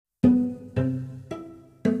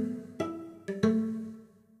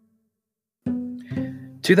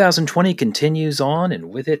2020 continues on, and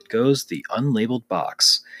with it goes the unlabeled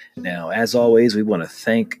box. Now, as always, we want to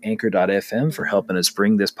thank Anchor.fm for helping us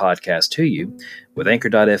bring this podcast to you. With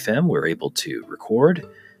Anchor.fm, we're able to record,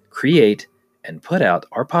 create, and put out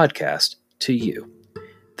our podcast to you.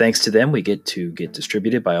 Thanks to them, we get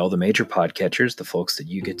distributed by all the major podcatchers, the folks that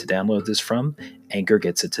you get to download this from. Anchor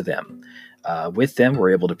gets it to them. With them,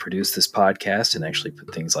 we're able to produce this podcast and actually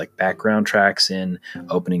put things like background tracks in,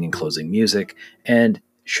 opening and closing music, and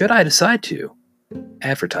should I decide to,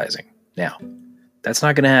 advertising. Now, that's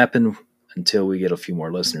not going to happen until we get a few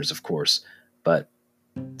more listeners, of course, but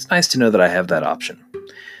it's nice to know that I have that option.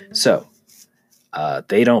 So,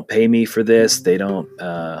 they don't pay me for this. They don't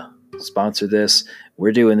sponsor this.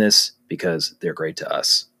 We're doing this because they're great to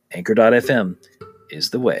us. Anchor.fm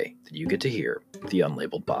is the way that you get to hear the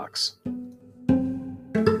unlabeled box.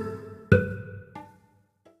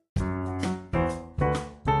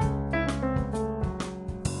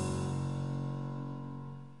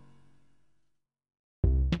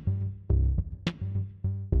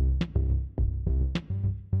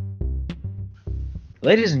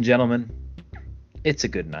 Ladies and gentlemen, it's a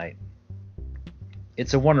good night.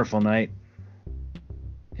 It's a wonderful night.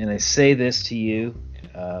 And I say this to you.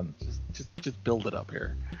 Just build it up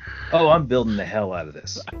here. Oh, I'm building the hell out of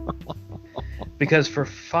this. Because for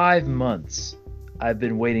 5 months, I've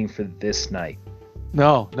been waiting for this night.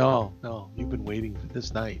 No. You've been waiting for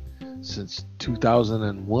this night since 2000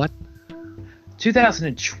 and what?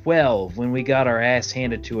 2012, when we got our ass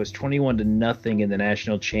handed to us 21-0 in the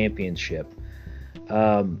national championship.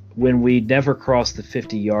 When we never crossed the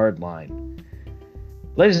 50-yard line.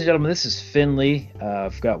 Ladies and gentlemen, this is Finley.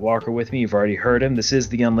 I've got Walker with me. You've already heard him. This is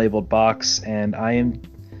the Unlabeled Box, and I am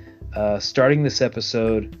starting this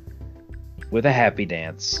episode with a happy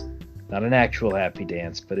dance. Not an actual happy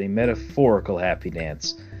dance, but a metaphorical happy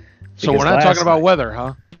dance. So we're not talking about weather,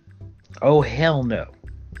 huh? Oh, hell no.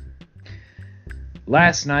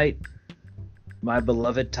 Last night, my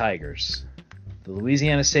beloved Tigers, the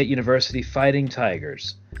Louisiana State University Fighting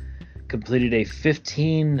Tigers, completed a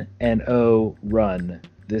 15-0 run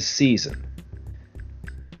this season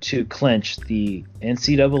to clinch the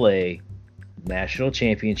NCAA National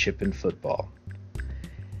Championship in football.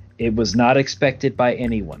 It was not expected by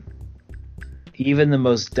anyone. Even the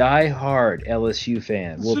most die-hard LSU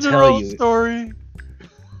fan will tell you. Story.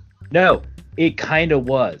 No, it kind of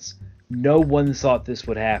was. No one thought this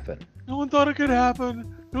would happen. No one thought it could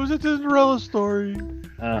happen. It was a Cinderella story.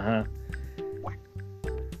 Uh-huh.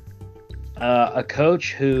 A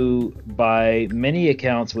coach who, by many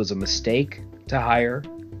accounts, was a mistake to hire,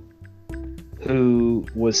 who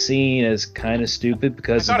was seen as kind of stupid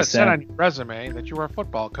because I thought it said on your resume that you were a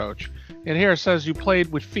football coach, and here it says you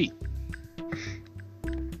played with feet.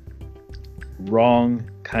 Wrong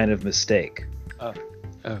kind of mistake. Oh.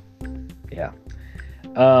 Yeah.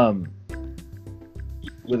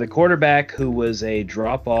 With a quarterback who was a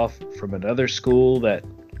drop-off from another school that,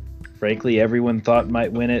 frankly, everyone thought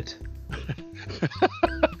might win it.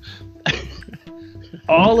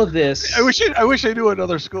 All of this. I wish I knew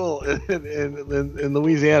another school in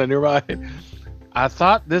Louisiana nearby. I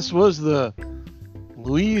thought this was the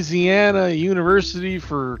Louisiana University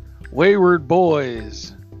for Wayward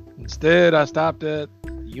Boys. Instead, I stopped at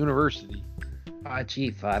university.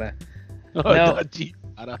 Gee, Fada. Well,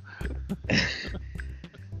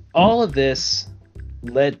 all of this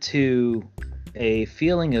led to a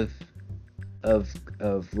feeling of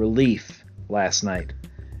relief last night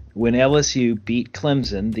when LSU beat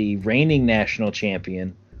Clemson, the reigning national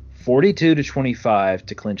champion, 42-25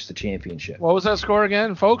 to clinch the championship. What was that score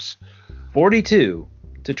again, folks?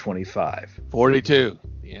 42-25. 42.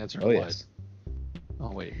 The answer was. Yes.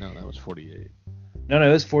 Oh wait, no, that was 48. No,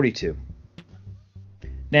 it was 42.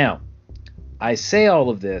 Now, I say all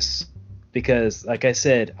of this because, like I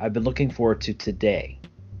said, I've been looking forward to today.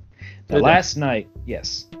 Now, last night,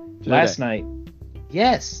 yes. Today. Last night,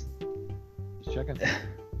 yes. Just checking.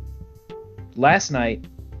 Last night,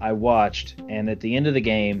 I watched, and at the end of the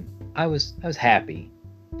game, I was happy,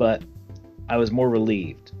 but I was more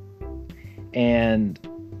relieved. And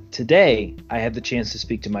today, I had the chance to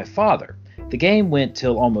speak to my father. The game went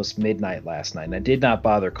till almost midnight last night, and I did not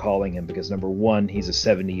bother calling him because, number one, he's a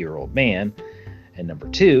 70-year-old man, and number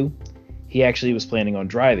two, he actually was planning on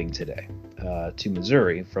driving today to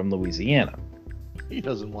Missouri from Louisiana. He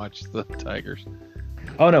doesn't watch the Tigers.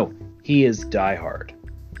 Oh, no, he is diehard.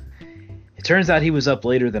 It turns out he was up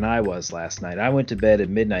later than I was last night. I went to bed at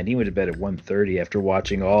midnight. He went to bed at 1:30 after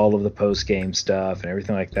watching all of the post-game stuff and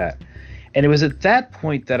everything like that. And it was at that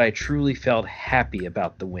point that I truly felt happy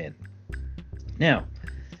about the win. Now,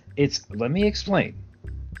 let me explain.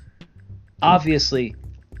 Obviously,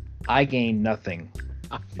 I gained nothing.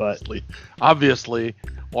 Obviously,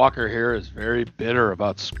 Walker here is very bitter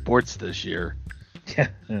about sports this year.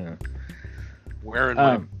 Yeah. Wearing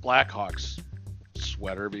my Blackhawks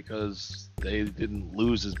sweater because they didn't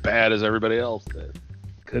lose as bad as everybody else did.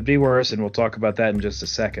 Could be worse, and we'll talk about that in just a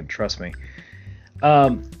second. Trust me.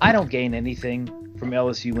 I don't gain anything from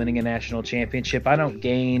LSU winning a national championship. I don't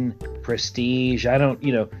gain prestige. I don't,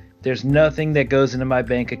 there's nothing that goes into my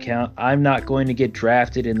bank account. I'm not going to get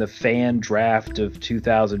drafted in the fan draft of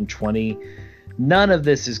 2020. None of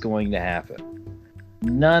this is going to happen.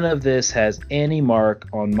 None of this has any mark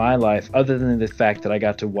on my life other than the fact that I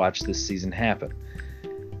got to watch this season happen.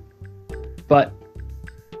 But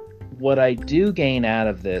what I do gain out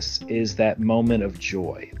of this is that moment of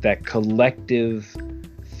joy, that collective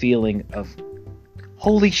feeling of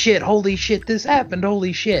holy shit, this happened,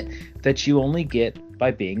 holy shit, that you only get by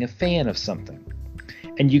being a fan of something.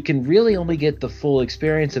 And you can really only get the full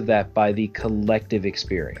experience of that by the collective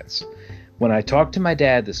experience. When I talked to my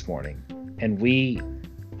dad this morning and we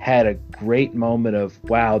had a great moment of,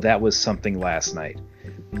 wow, that was something last night,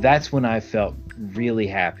 that's when I felt really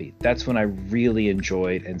happy. That's when I really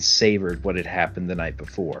enjoyed and savored what had happened the night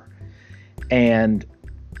before. And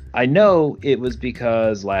I know it was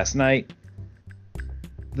because last night,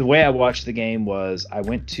 the way I watched the game was I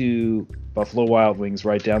went to Buffalo Wild Wings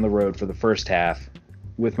right down the road for the first half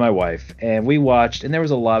with my wife, and we watched, and there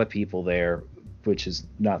was a lot of people there, which is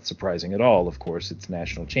not surprising at all. Of course, it's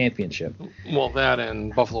national championship. Well, that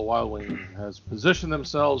and Buffalo Wild Wings has positioned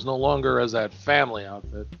themselves no longer as that family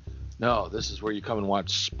outfit. No, this is where you come and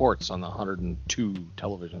watch sports on the 102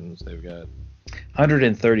 televisions they've got.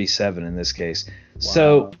 137 in this case. Wow.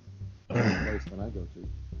 So, that's the place that I go to.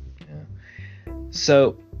 Yeah.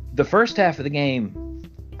 So, the first half of the game,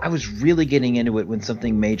 I was really getting into it when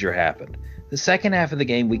something major happened. The second half of the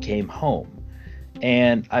game, we came home,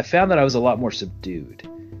 and I found that I was a lot more subdued.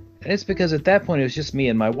 And it's because at that point, it was just me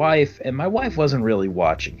and my wife wasn't really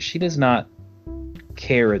watching. She does not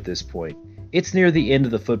care at this point. It's near the end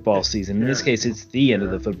of the football season. In this case, it's the end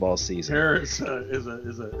of the football season. Care is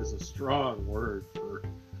a strong word for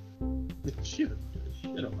shit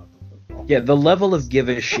about the football. Yeah, the level of give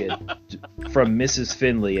a shit from Mrs.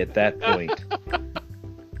 Finley at that point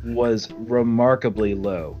was remarkably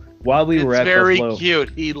low. While we were at very Buffalo, cute.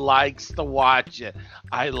 He likes to watch it.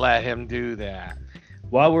 I let him do that.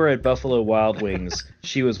 While we were at Buffalo Wild Wings,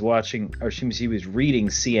 she was watching, or she was reading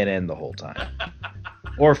CNN the whole time,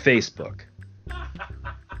 or Facebook.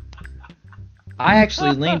 I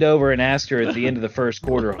actually leaned over and asked her at the end of the first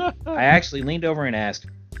quarter. I actually leaned over and asked,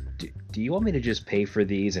 "Do you want me to just pay for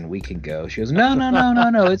these and we can go?" She goes, "No,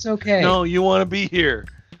 it's okay." No, you want to be here.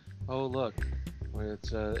 Oh, look,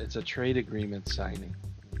 it's a trade agreement signing.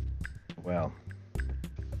 Well,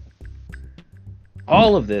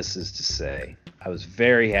 all of this is to say, I was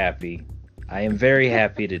very happy. I am very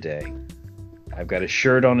happy today. I've got a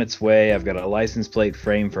shirt on its way. I've got a license plate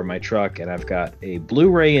frame for my truck, and I've got a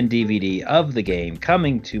Blu-ray and DVD of the game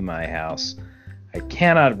coming to my house. I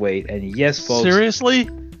cannot wait. And yes, folks. Seriously?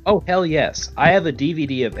 Oh, hell yes. I have a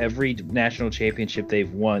DVD of every national championship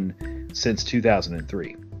they've won since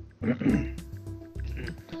 2003.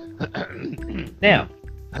 Now,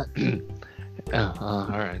 all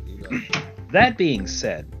right. You go. That being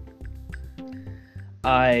said,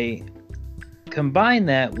 I combine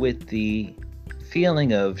that with the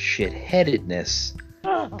feeling of shitheadedness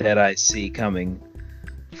that I see coming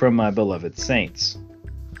from my beloved Saints.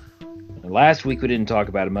 Last week we didn't talk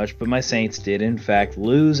about it much, but my Saints did in fact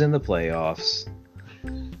lose in the playoffs.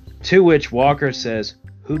 To which Walker says,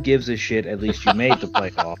 "Who gives a shit? At least you made the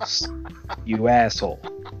playoffs, you asshole."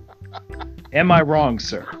 Am I wrong,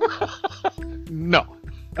 sir? No.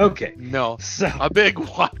 Okay. No. So a big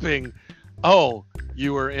whopping, "Oh,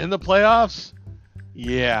 you were in the playoffs?"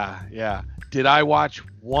 Yeah. Did I watch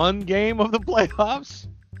one game of the playoffs?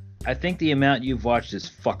 I think the amount you've watched is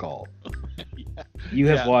fuck all. Yeah. You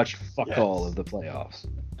have watched fuck all of the playoffs.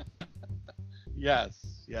 Yes.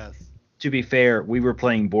 To be fair, we were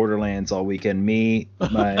playing Borderlands all weekend. Me,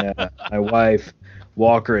 my wife,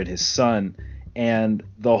 Walker, and his son. And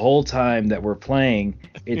the whole time that we're playing,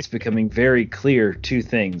 it's becoming very clear two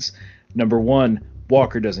things. Number one,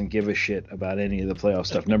 Walker doesn't give a shit about any of the playoff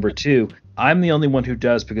stuff. Number two, I'm the only one who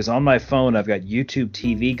does, because on my phone I've got YouTube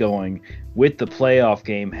TV going with the playoff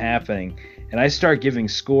game happening, and I start giving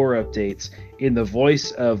score updates in the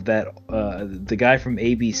voice of that the guy from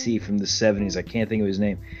ABC from the 70s. I can't think of his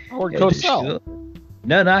name. Howard Cosell.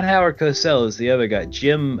 No, not Howard Cosell. Is the other guy,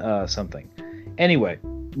 Jim something. Anyway,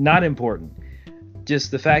 not important. just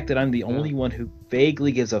the fact that I'm the only one who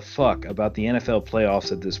vaguely gives a fuck about the NFL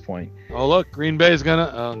playoffs at this point. Oh, look, Green Bay's gonna...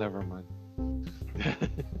 Oh, never mind.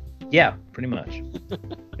 Yeah, pretty much.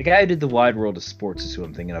 The guy who did the Wide World of Sports is who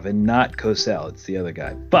I'm thinking of, and not Cosell. It's the other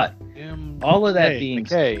guy. But all of that being...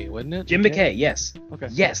 McKay, wasn't it? Jim McKay, yes. Okay.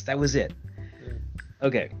 Yes, that was it.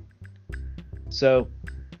 Okay. So,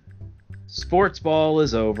 sports ball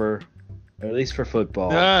is over, or at least for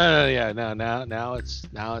football. Now it's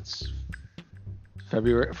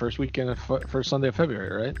February, first weekend of first Sunday of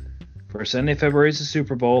February, right? First Sunday of February is the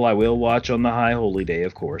Super Bowl. I will watch on the High Holy Day,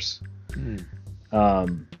 of course.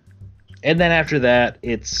 And then after that,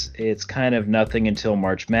 it's kind of nothing until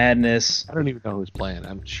March Madness. I don't even know who's playing.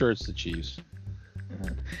 I'm sure it's the Chiefs.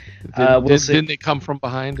 Didn't they come from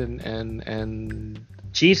behind and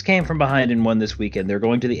Chiefs came from behind and won this weekend. They're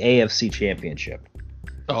going to the AFC Championship.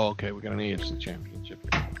 Oh, okay. We got an AFC Championship.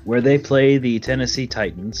 Where they play the Tennessee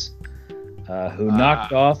Titans, who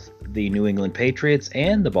knocked off the New England Patriots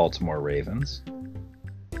and the Baltimore Ravens.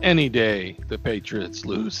 Any day the Patriots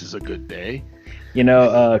lose is a good day. You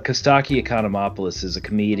know, Kostaki Economopoulos is a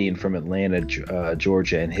comedian from Atlanta,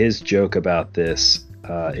 Georgia, and his joke about this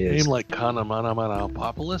is... Name like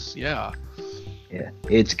Economopoulos? Yeah. Yeah,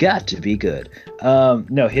 it's got to be good.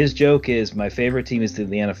 No, his joke is, my favorite team is the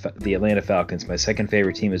Atlanta Falcons. My second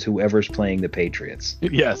favorite team is whoever's playing the Patriots.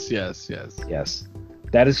 Yes.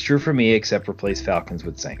 That is true for me, except replace Falcons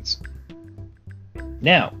with Saints.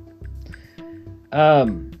 Now,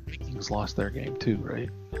 Vikings lost their game too, right?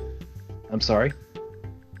 I'm sorry?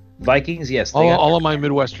 Vikings, yes. All of my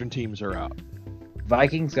Midwestern teams are out.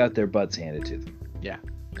 Vikings got their butts handed to them. Yeah.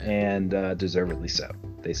 And deservedly so.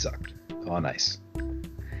 They sucked on ice.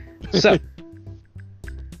 So,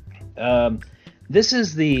 this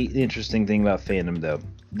is the interesting thing about fandom, though.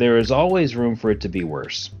 There is always room for it to be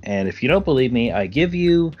worse. And if you don't believe me, I give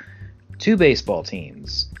you two baseball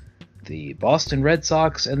teams. The Boston Red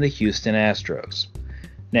Sox and the Houston Astros.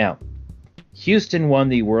 Now, Houston won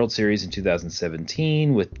the World Series in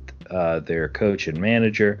 2017 with their coach and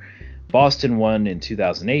manager. Boston won in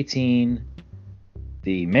 2018.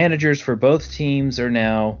 The managers for both teams are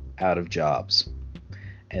now out of jobs.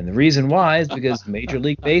 And the reason why is because Major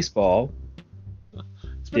League Baseball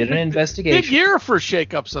did an investigation. Big year for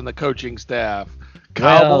shakeups on the coaching staff.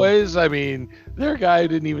 Cowboys, I mean, their guy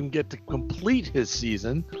didn't even get to complete his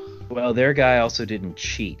season. Well, their guy also didn't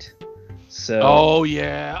cheat. So. Oh,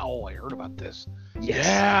 yeah. Oh, I heard about this. Yes.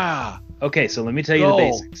 Yeah. Okay, so let me tell you the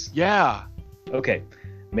basics. Yeah. Okay.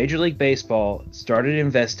 Major League Baseball started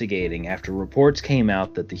investigating after reports came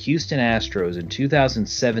out that the Houston Astros in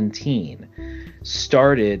 2017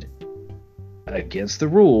 started, against the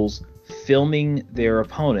rules, filming their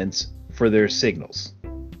opponents for their signals.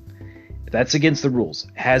 That's against the rules.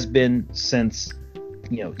 Has been since,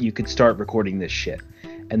 you could start recording this shit.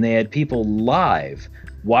 And they had people live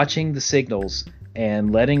watching the signals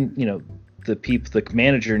and letting, the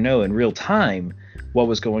manager know in real time what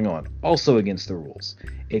was going on. Also against the rules.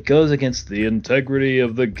 It goes against the integrity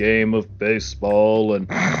of the game of baseball. And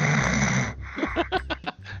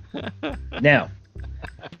now,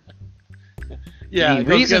 yeah, it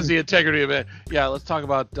goes against the integrity of it. Yeah, let's talk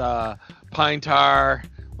about pine tar.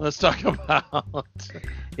 Let's talk about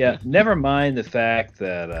yeah, never mind the fact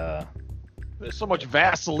that there's so much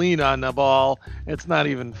Vaseline on the ball, it's not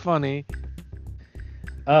even funny.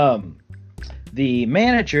 The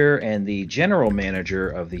manager and the general manager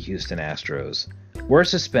of the Houston Astros were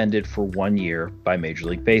suspended for 1 year by Major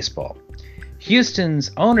League Baseball.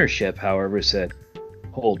 Houston's ownership, however, said,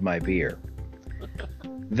 "Hold my beer."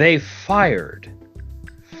 They fired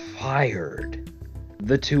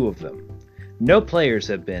the two of them. No players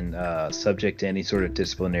have been subject to any sort of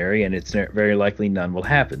disciplinary, and it's very likely none will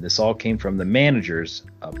happen. This all came from the managers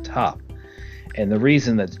up top. And the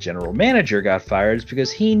reason that the general manager got fired is because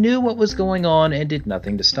he knew what was going on and did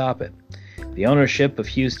nothing to stop it. The ownership of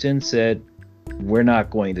Houston said, "We're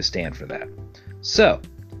not going to stand for that." So,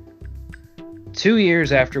 2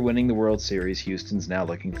 years after winning the World Series, Houston's now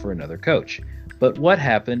looking for another coach. But what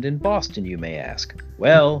happened in Boston, you may ask?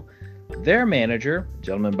 Well, their manager, a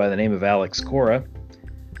gentleman by the name of Alex Cora,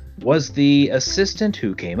 was the assistant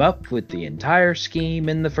who came up with the entire scheme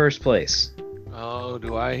in the first place. Oh,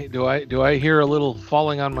 do I hear a little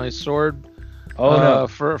falling on my sword? Oh no,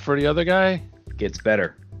 for the other guy? Gets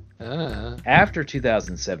better. After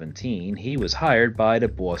 2017, he was hired by the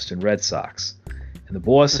Boston Red Sox. And the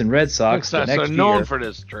Boston Red Sox the next known year, for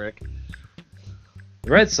this trick. The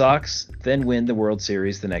Red Sox then win the World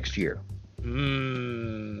Series the next year.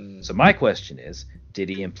 So my question is, did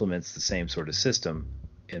he implement the same sort of system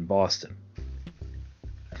in Boston?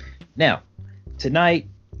 Now, tonight,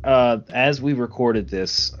 As we recorded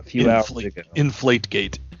this a few hours ago.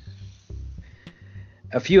 Inflategate.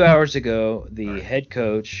 A few hours ago, the head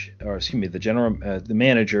coach, or excuse me, the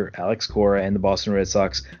manager, Alex Cora, and the Boston Red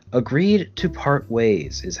Sox agreed to part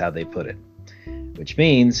ways, is how they put it. Which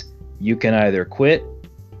means you can either quit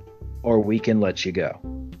or we can let you go.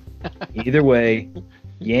 Either way,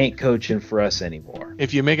 you ain't coaching for us anymore.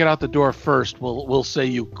 If you make it out the door first, we'll say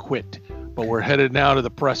you quit. But we're headed now to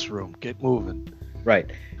the press room. Get moving.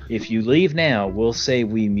 Right. If you leave now, we'll say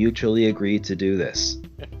we mutually agreed to do this.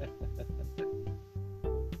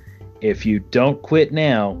 If you don't quit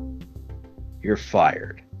now, you're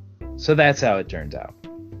fired. So that's how it turned out.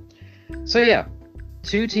 So yeah,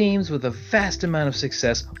 two teams with a vast amount of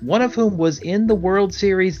success, one of whom was in the World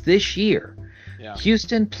Series this year. Yeah.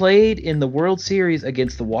 Houston played in the World Series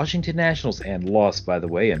against the Washington Nationals and lost, by the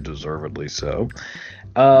way, and deservedly so.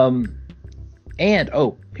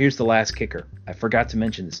 Here's the last kicker. I forgot to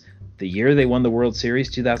mention this. The year they won the World Series,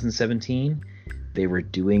 2017, they were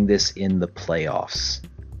doing this in the playoffs.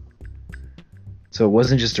 So it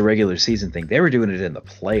wasn't just a regular season thing. They were doing it in the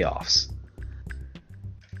playoffs.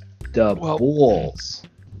 The Bulls.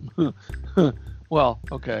 Well,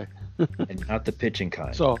 okay. And not the pitching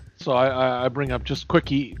kind. So I bring up just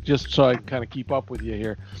quickie, just so I can kind of keep up with you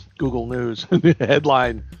here. Google News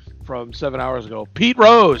headline from 7 hours ago. Pete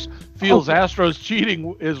Rose feels Astros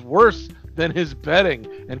cheating is worse than his betting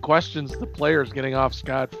and questions the players getting off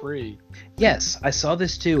scot-free. Yes, I saw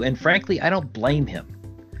this too, and frankly, I don't blame him.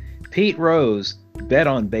 Pete Rose bet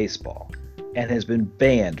on baseball and has been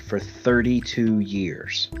banned for 32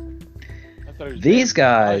 years. These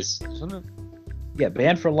guys,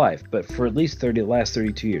 banned for life, but for at least the last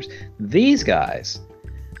 32 years. These guys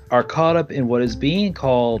are caught up in what is being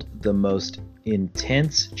called the most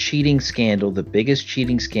intense cheating scandal, the biggest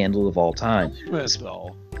cheating scandal of all time.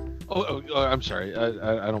 I'm sorry.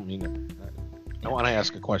 I don't mean it. I want to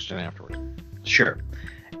ask a question afterwards. Sure.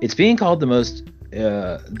 It's being called the most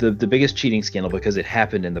the biggest cheating scandal because it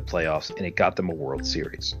happened in the playoffs and it got them a World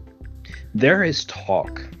Series. There is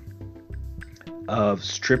talk of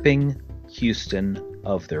stripping Houston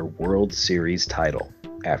of their World Series title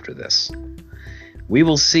after this. We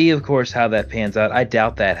will see, of course, how that pans out. I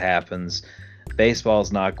doubt that happens.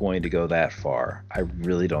 Baseball's not going to go that far. I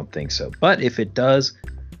really don't think so. But if it does,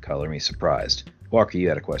 color me surprised. Walker, you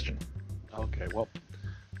had a question. Okay, well,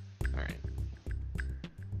 all right.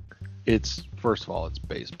 First of all, it's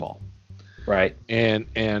baseball. Right. And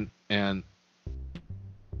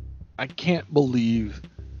I can't believe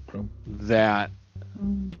that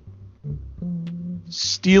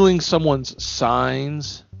stealing someone's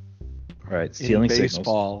signs stealing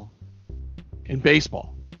in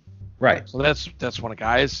baseball. Right. So that's when a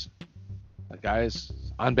guy's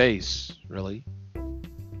on base, really.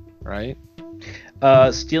 Right?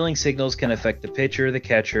 Stealing signals can affect the pitcher, the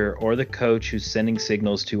catcher, or the coach who's sending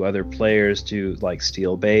signals to other players to like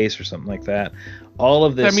steal base or something like that. All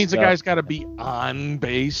of this. That means the guy's got to be on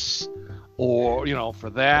base, or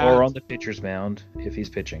for that, or on the pitcher's mound if he's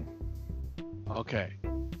pitching. Okay,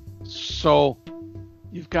 so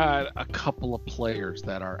you've got a couple of players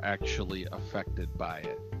that are actually affected by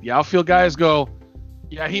it. The outfield guys go,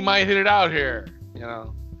 yeah, he might hit it out here.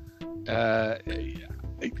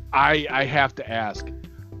 I have to ask,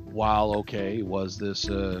 while okay, was this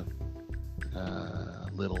a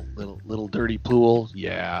little dirty pool?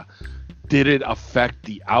 Yeah. Did it affect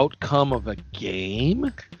the outcome of a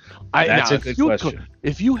game? That's a good question.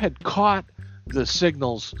 If you had caught the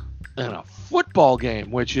signals in a football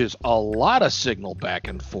game, which is a lot of signal back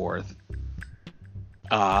and forth,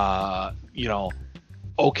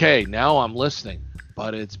 okay, now I'm listening.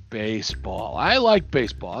 But it's baseball. I like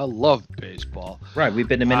baseball. I love baseball. Right, we've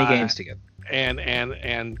been to many games together. And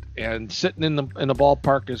sitting in the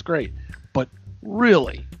ballpark is great. But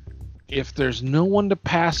really, if there's no one to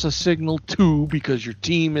pass a signal to because your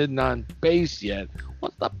team isn't on base yet,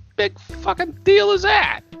 what the big fucking deal is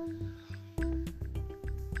that?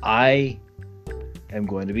 I am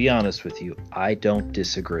going to be honest with you. I don't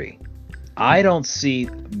disagree. I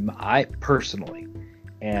personally,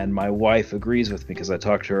 and my wife agrees with me because I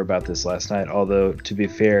talked to her about this last night. Although, to be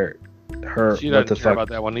fair, she doesn't care about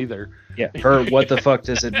that one either. Yeah, her what the fuck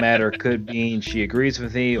does it matter could mean she agrees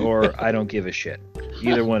with me or I don't give a shit.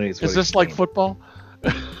 Either one is. Is this like football?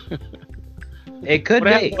 It could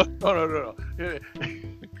be. No.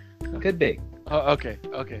 Could be.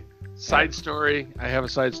 Okay. Side story. I have a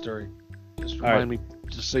side story. Just remind me.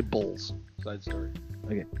 Just say Bulls. Side story.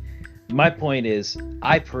 Okay. My point is,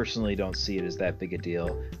 I personally don't see it as that big a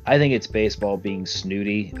deal. I think it's baseball being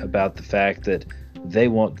snooty about the fact that they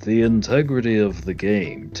want the integrity of the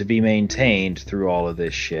game to be maintained through all of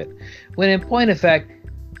this shit. When in point of fact,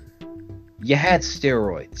 you had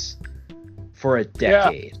steroids for a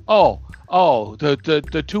decade. Yeah.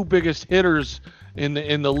 The two biggest hitters in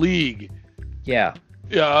the league. Yeah.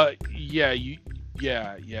 Roids.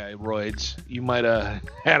 You might have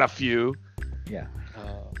had a few. Yeah.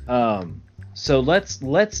 So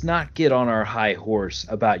let's not get on our high horse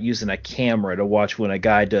about using a camera to watch when a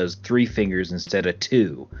guy does 3 fingers instead of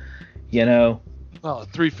 2. You know? Well,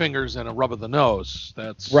 3 fingers and a rub of the nose.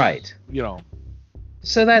 That's right. You know.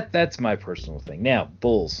 So that's my personal thing. Now,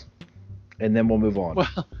 Bulls, and then we'll move on.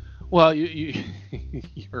 Well, you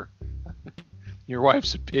your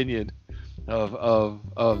wife's opinion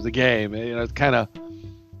of the game. You know, it's kind of.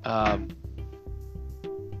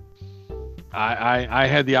 I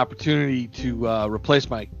had the opportunity to replace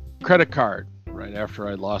my credit card right after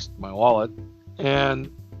I lost my wallet and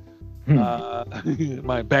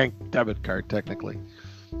my bank debit card technically,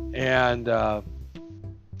 and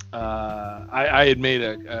I had made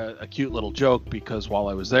a cute little joke because while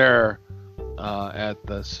I was there at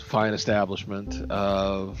this fine establishment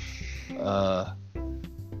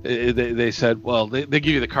they said, well, they give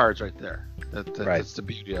you the cards right there. That's the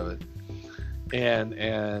beauty of it. And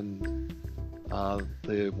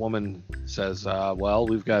the woman says, well,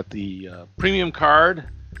 we've got the premium card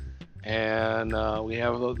and we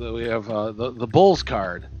have the Bulls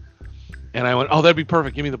card. And I went, oh, that'd be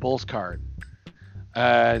perfect. Give me the Bulls card.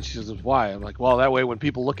 And she says, why? I'm like, well, that way when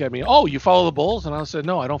people look at me, oh, you follow the Bulls? And I said,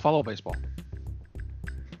 no, I don't follow baseball.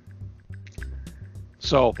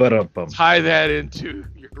 So tie that into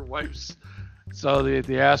your wife's. So the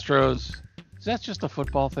Astros, is that just a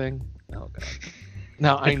football thing? Oh, God.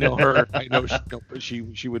 Now, I know her. I know she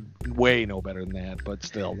would way know better than that, but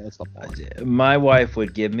still, that's the point. My wife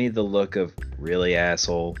would give me the look of, really,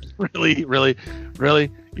 asshole? Really?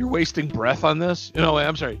 You're wasting breath on this? No,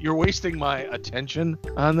 I'm sorry. You're wasting my attention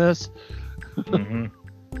on this? Mm-hmm.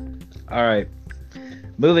 All right.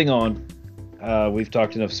 Moving on. We've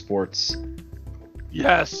talked enough sports.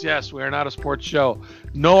 Yes. We are not a sports show.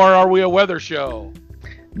 Nor are we a weather show.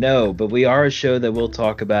 No, but we are a show that will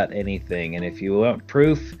talk about anything. And if you want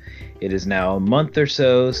proof, it is now a month or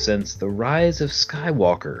so since The Rise of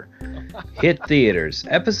Skywalker hit theaters.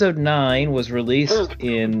 Episode 9 was released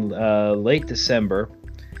in late December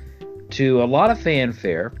to a lot of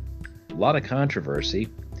fanfare, a lot of controversy,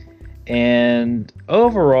 and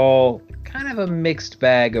overall kind of a mixed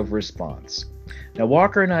bag of response. Now,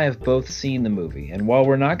 Walker and I have both seen the movie, and while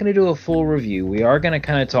we're not going to do a full review, we are going to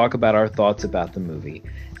kind of talk about our thoughts about the movie.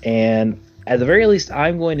 And at the very least,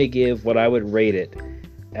 I'm going to give what I would rate it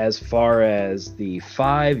as far as the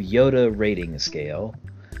 5 Yoda rating scale.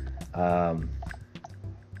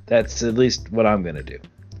 That's at least what I'm going to do.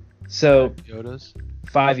 So, 5 Yodas?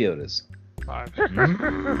 5 Yodas. 5.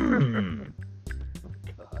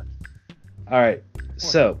 Oh, God. All right,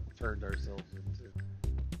 so turned ourselves into.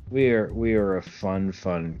 We are a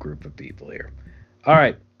fun group of people here. All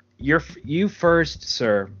right, you first,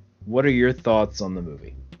 sir. What are your thoughts on the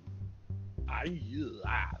movie?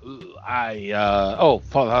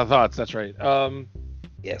 Thoughts. That's right.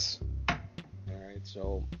 Yes. All right.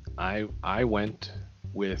 So I went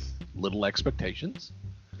with little expectations.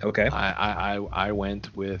 Okay. I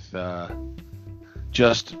went with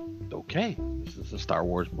just okay. This is a Star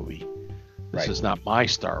Wars movie. This is not my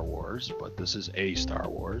Star Wars, but this is a Star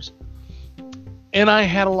Wars. And I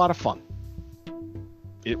had a lot of fun.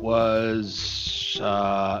 It was,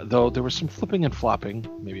 though there was some flipping and flopping.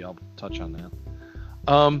 Maybe I'll touch on that.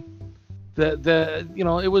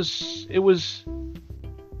 It was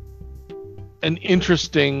an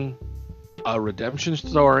interesting redemption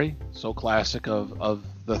story. So classic of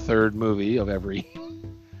the third movie of every.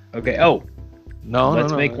 Okay. Oh.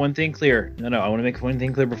 Let's make one thing clear. I want to make one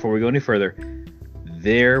thing clear before we go any further.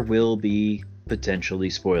 There will be potentially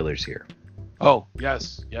spoilers here. Oh,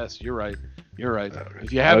 yes, you're right.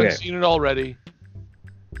 If you haven't seen it already,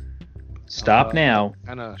 stop now.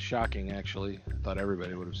 Kind of shocking, actually. I thought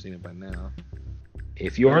everybody would have seen it by now.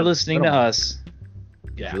 If you are listening to us,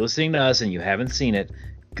 if you're listening to us and you haven't seen it,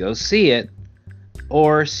 go see it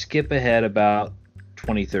or skip ahead about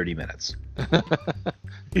 20-30 minutes.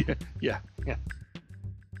 Yeah.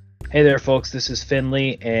 Hey there, folks. This is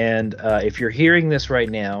Finley, and if you're hearing this right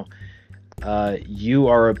now, you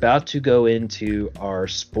are about to go into our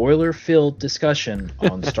spoiler-filled discussion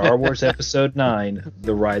on Star Wars Episode 9,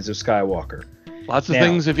 The Rise of Skywalker. Lots of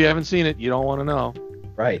things, if you haven't seen it, you don't want to know.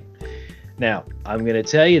 Right. Now, I'm going to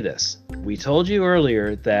tell you this. We told you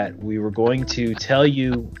earlier that we were going to tell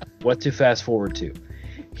you what to fast forward to.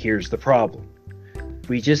 Here's the problem.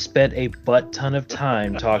 We just spent a butt ton of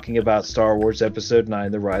time talking about Star Wars Episode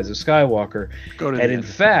 9, The Rise of Skywalker. And in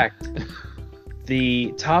fact,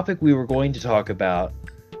 the topic we were going to talk about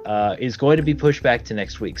is going to be pushed back to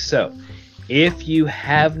next week. So, if you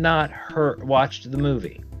have not watched the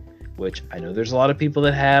movie, which I know there's a lot of people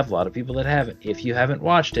that have, a lot of people that haven't. If you haven't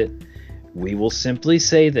watched it, we will simply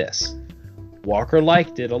say this. Walker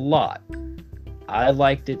liked it a lot. I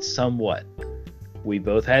liked it somewhat. We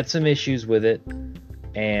both had some issues with it,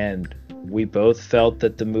 and we both felt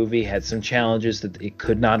that the movie had some challenges that it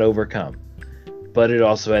could not overcome. But it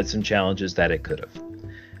also had some challenges that it could have.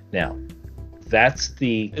 Now, that's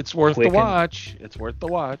the... It's worth the watch. It's worth the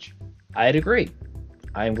watch. I'd agree.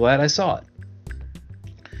 I'm glad I saw it.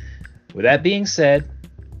 With that being said,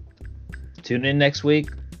 tune in next week,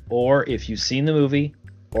 or if you've seen the movie,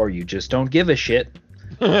 or you just don't give a shit,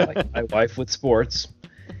 like my wife with sports,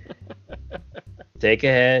 take a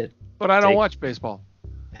head. But I don't watch baseball.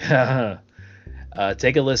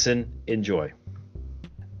 Take a listen. Enjoy.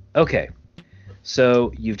 Okay,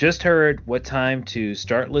 so you've just heard what time to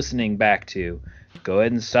start listening back to. Go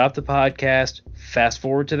ahead and stop the podcast. Fast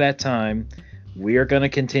forward to that time. We are going to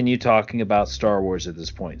continue talking about Star Wars at this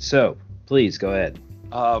point. So, please go ahead.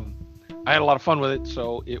 I had a lot of fun with it,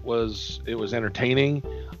 so it was entertaining.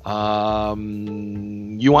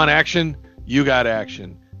 You want action? You got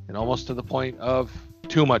action. And almost to the point of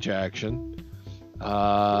too much action.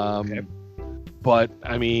 Okay. But,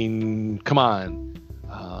 I mean, come on.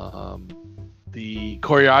 The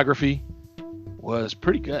choreography was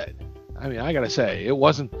pretty good. I mean, I got to say, it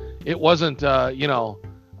wasn't talking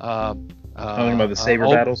about the saber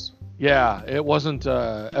battles? Yeah, it wasn't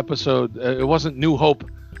it wasn't New Hope,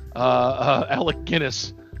 Alec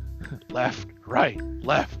Guinness, left, right,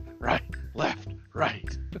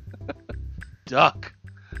 duck.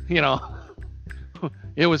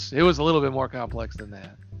 It was a little bit more complex than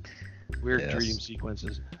that. Weird dream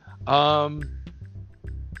sequences.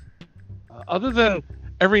 Other than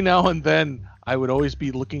every now and then, I would always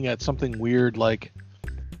be looking at something weird like,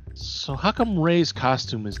 so how come Rey's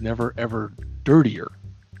costume is never ever dirtier?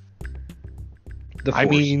 The Force. I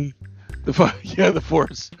mean, the Force. The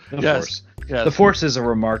Force. Yes. The Force is a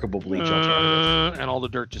remarkable bleach alternative. And all the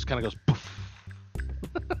dirt just kind of goes poof.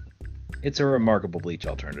 It's a remarkable bleach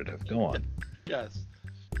alternative. Go on. Yes.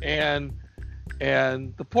 And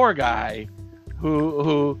the poor guy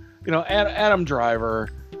who Adam Driver,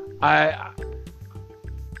 I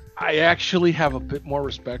actually have a bit more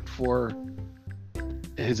respect for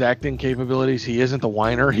his acting capabilities. He isn't the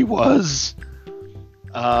whiner he was.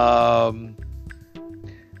 But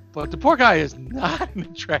the poor guy is not an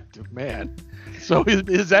attractive man. So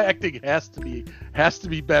his acting has to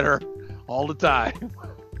be better all the time.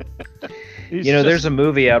 There's a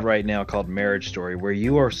movie out right now called Marriage Story where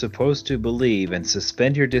you are supposed to believe and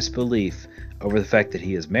suspend your disbelief over the fact that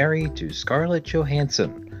he is married to Scarlett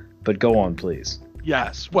Johansson. But go on, please.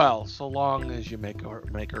 Yes, well, so long as you make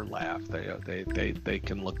her laugh, they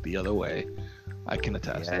can look the other way. I can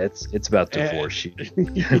attest. Yeah, it's about divorce.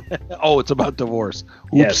 Oh, it's about divorce.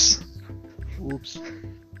 Oops. Yes. Oops.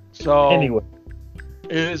 So anyway,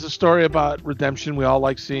 it is a story about redemption. We all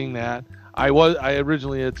like seeing that. I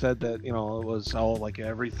originally had said that it was all like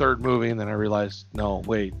every third movie, and then I realized no,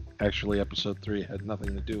 wait, actually, episode 3 had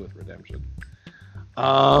nothing to do with redemption.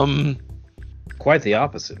 Quite the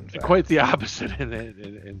opposite. In fact. Quite the opposite.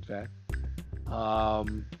 In fact,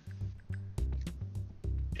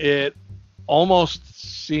 it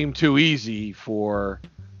almost seemed too easy for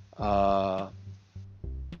Kylo,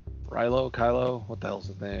 what the hell's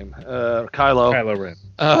his name? Kylo Ren.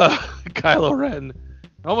 Kylo Ren.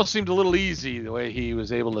 It almost seemed a little easy the way he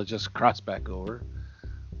was able to just cross back over.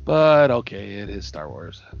 But okay, it is Star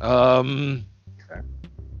Wars.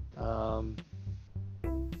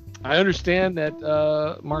 I understand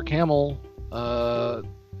that Mark Hamill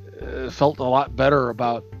felt a lot better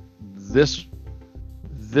about this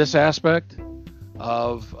aspect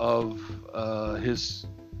of his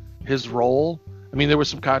role. I mean, there was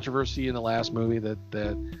some controversy in the last movie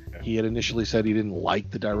that he had initially said he didn't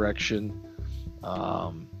like the direction.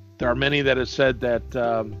 There are many that have said that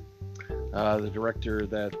the director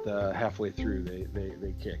that halfway through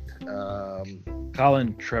they kicked.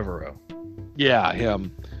 Colin Trevorrow. Yeah,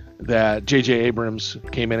 him. That J.J. Abrams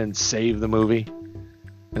came in and saved the movie.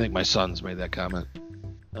 I think my son's made that comment.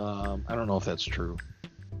 I don't know if that's true.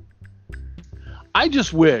 I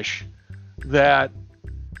just wish that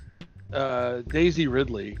Daisy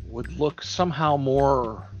Ridley would look somehow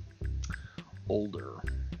more older.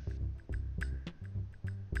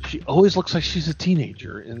 She always looks like she's a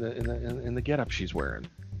teenager in the getup she's wearing.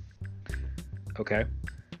 Okay. I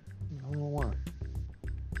don't know why.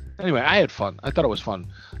 Anyway, I had fun. I thought it was fun.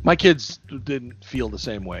 My kids didn't feel the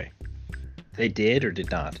same way. They did or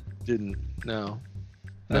did not? Didn't. No.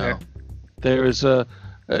 Okay. There was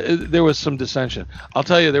some dissension. I'll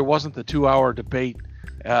tell you, there wasn't the 2-hour debate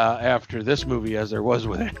after this movie as there was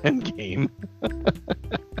with Endgame.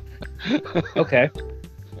 Okay.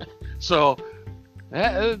 So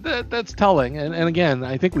that's telling. And again,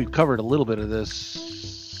 I think we've covered a little bit of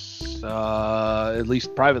this, at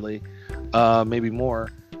least privately, maybe more,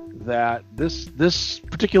 that this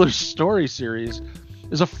particular story series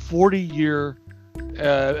is a 40-year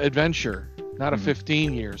adventure, not a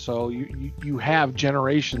 15-year. So you have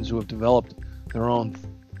generations who have developed their own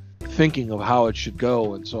thinking of how it should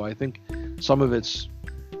go. And so I think some of its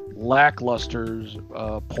lackluster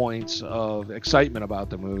points of excitement about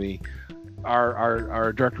the movie are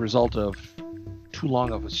a direct result of too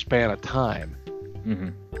long of a span of time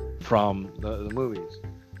from the movies.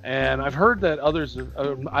 And I've heard that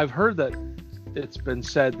I've heard that it's been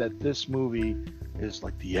said that this movie is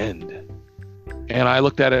like the end. And I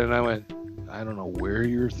looked at it and I went, I don't know where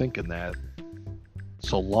you're thinking that.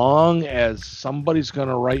 So long as somebody's going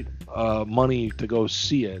to write money to go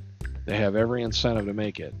see it, they have every incentive to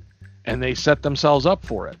make it. And they set themselves up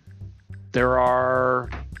for it. There are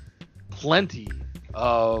plenty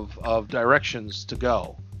of directions to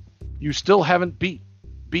go. You still haven't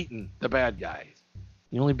beaten the bad guy.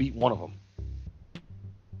 You only beat one of them.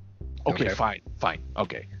 Okay. Fine.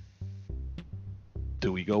 Okay.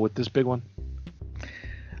 Do we go with this big one?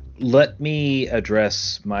 Let me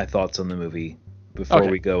address my thoughts on the movie before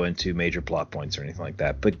we go into major plot points or anything like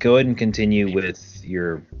that. But go ahead and continue with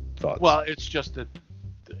your thoughts. Well, it's just that,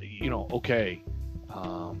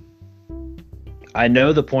 I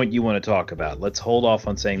know the point you want to talk about. Let's hold off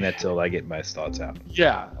on saying that till I get my thoughts out.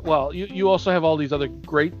 Yeah. Well, you also have all these other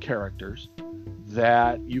great characters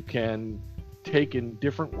that you can take in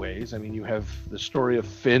different ways. I mean, you have the story of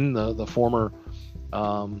Finn, the former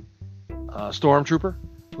stormtrooper,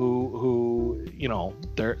 who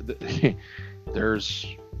there's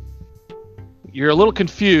you're a little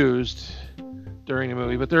confused during the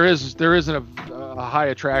movie, but there is a high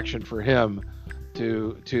attraction for him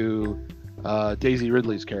to Daisy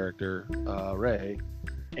Ridley's character, Rey,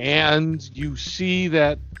 and you see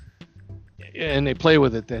that, and they play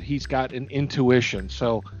with it, that he's got an intuition.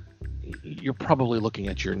 So you're probably looking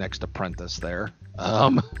at your next apprentice there,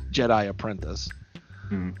 Jedi apprentice.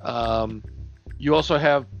 You also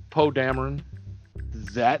have Poe Dameron.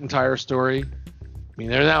 That entire story. I mean,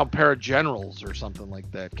 they're now a pair of generals or something like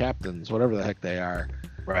that, captains, whatever the heck they are.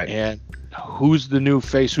 Right. And who's the new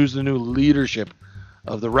face? Who's the new leadership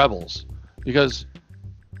of the rebels? Because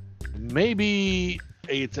maybe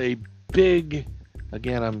it's a big.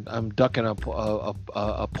 Again, I'm ducking a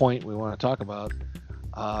point we want to talk about.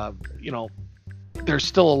 There's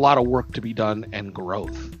still a lot of work to be done and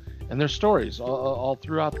growth, and there's stories all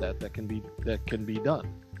throughout that can be done.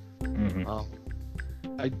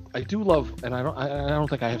 I do love, and I don't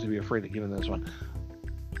think I have to be afraid of giving this one.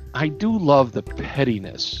 I do love the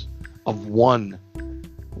pettiness of one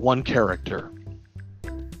character,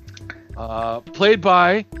 played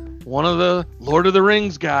by one of the Lord of the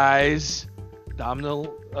Rings guys, Domhnall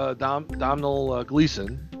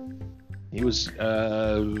Gleeson. He was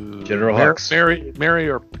General Hux. Merry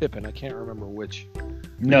or Pippin. I can't remember which.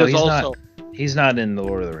 No, he's not. He's not in the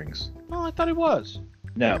Lord of the Rings. Oh, I thought he was.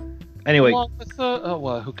 No. Anyway. Well,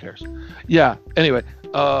 who cares? Yeah. Anyway.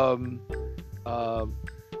 Totally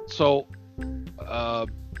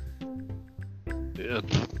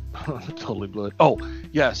blew it. Oh,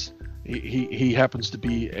 yes. He happens to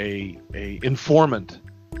be a informant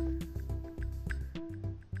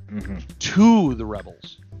to the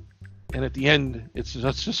rebels, and at the end, it's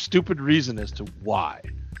such a stupid reason as to why.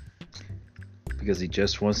 Because he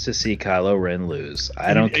just wants to see Kylo Ren lose.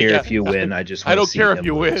 I don't care if you win. I just want to see him lose. I don't care if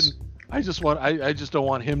you win. I just don't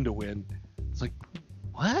want him to win. It's like,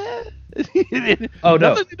 what? Oh, no.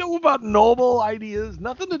 Nothing to do about noble ideas.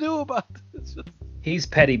 Nothing to do about this. He's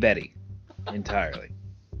Petty Betty entirely.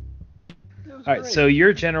 All right, great. so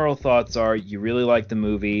your general thoughts are you really like the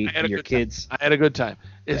movie. Your kids. I had a good time.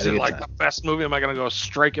 Is it like the best movie? Am I going to go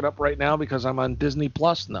strike it up right now because I'm on Disney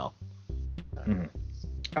Plus? No.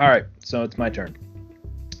 All right, so it's my turn.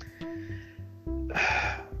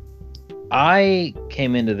 I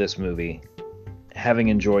came into this movie having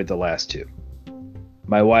enjoyed the last two.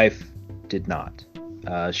 My wife did not.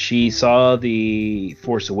 She saw The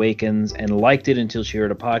Force Awakens and liked it until she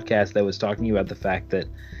heard a podcast that was talking about the fact that,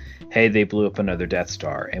 hey, they blew up another Death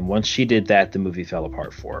Star. And once she did that, the movie fell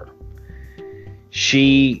apart for her.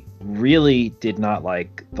 She really did not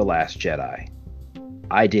like The Last Jedi.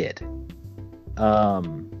 I did.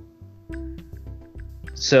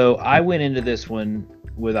 So I went into this one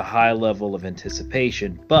with a high level of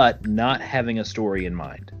anticipation, but not having a story in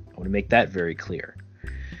mind. I want to make that very clear.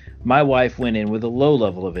 My wife went in with a low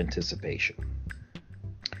level of anticipation.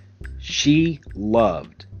 She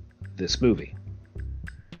loved this movie.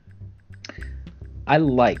 I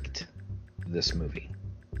liked this movie,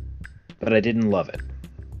 but I didn't love it.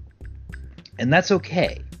 And that's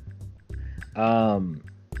okay. You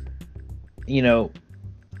know,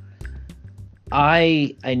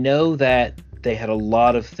 I know that they had a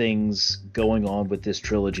lot of things going on with this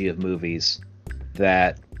trilogy of movies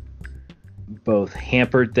that both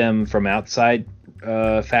hampered them from outside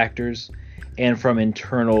factors and from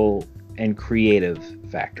internal and creative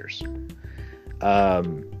factors.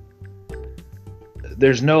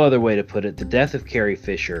 There's no other way to put it. The death of Carrie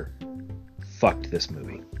Fisher fucked this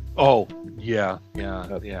movie. Oh, yeah.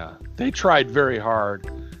 They tried very hard.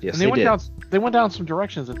 Yes, and they went down some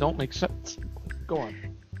directions that don't make sense. Go on.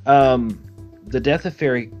 The death of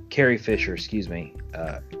Carrie Fisher,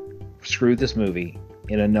 screwed this movie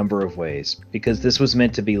in a number of ways, because this was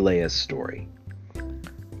meant to be Leia's story.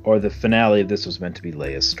 Or the finale of this was meant to be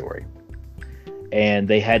Leia's story. And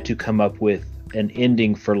they had to come up with an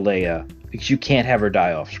ending for Leia, because you can't have her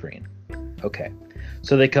die off screen. Okay.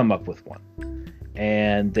 So they come up with one.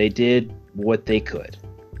 And they did what they could.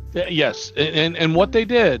 Yes. And what they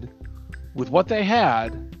did with what they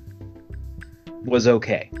had was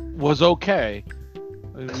okay.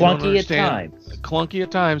 Clunky at times. Clunky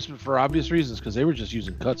at times for obvious reasons, because they were just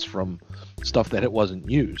using cuts from stuff that it wasn't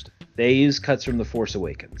used. They used cuts from The Force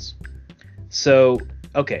Awakens. So,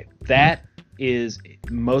 okay, that is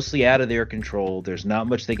mostly out of their control. There's not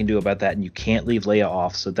much they can do about that, and you can't leave Leia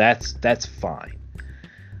off, so that's fine.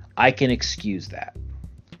 I can excuse that.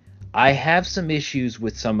 I have some issues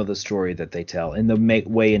with some of the story that they tell and the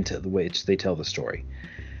way into the which they tell the story.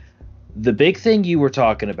 The big thing you were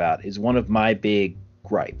talking about is one of my big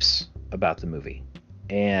gripes about the movie,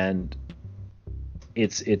 and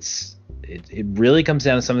it really comes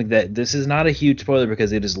down to something that this is not a huge spoiler,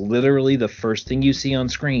 because it is literally the first thing you see on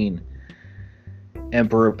screen.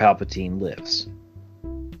 Emperor Palpatine lives,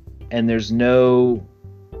 and there's no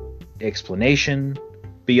explanation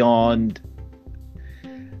beyond.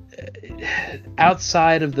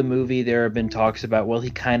 Outside of the movie, there have been talks about, well,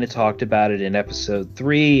 he kind of talked about it in episode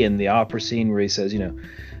 3 in the opera scene where he says,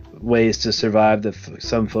 ways to survive that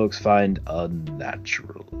some folks find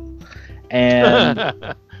unnatural.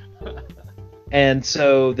 And and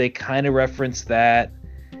so they kind of reference that.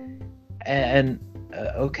 And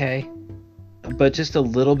okay. But just a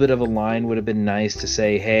little bit of a line would have been nice to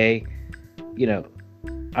say, hey,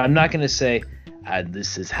 I'm not going to say, and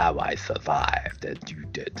this is how I survived. I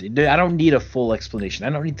don't need a full explanation. I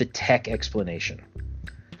don't need the tech explanation.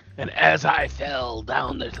 And as I fell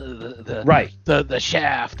down the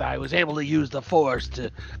shaft, I was able to use the Force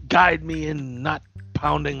to guide me in not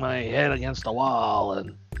pounding my head against the wall.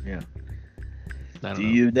 And yeah. Do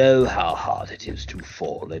you know how hard it is to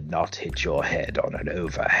fall and not hit your head on an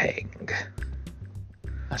overhang?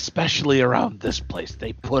 Especially around this place.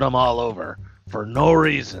 They put them all over for no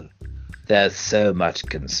reason. There's so much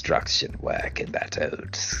construction work in that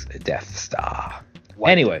old Death Star.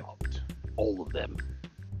 Anyway, all of them.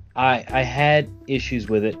 I had issues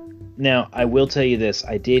with it. Now, I will tell you this.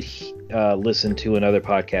 I did listen to another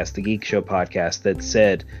podcast, the Geek Show podcast, that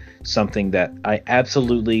said something that I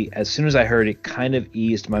absolutely, as soon as I heard it, kind of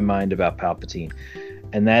eased my mind about Palpatine.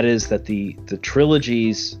 And that is that the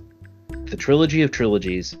trilogy of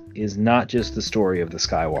trilogies is not just the story of the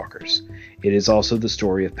Skywalkers. It is also the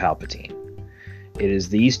story of Palpatine. It is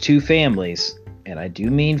these two families, and I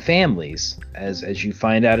do mean families, as you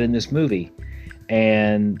find out in this movie,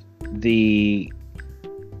 and the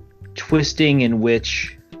twisting in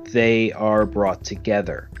which they are brought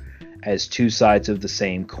together as two sides of the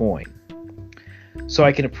same coin. So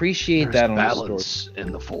I can appreciate that on balance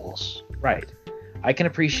in the Force. Right. I can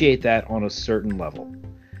appreciate that on a certain level.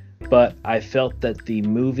 But I felt that the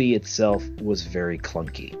movie itself was very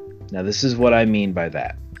clunky. Now, this is what I mean by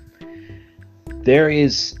that. There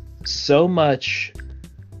is so much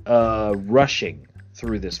rushing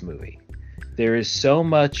through this movie. There is so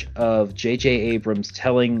much of J.J. Abrams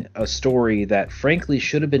telling a story that, frankly,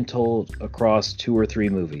 should have been told across 2 or 3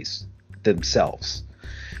 movies themselves.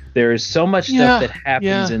 There is so much stuff that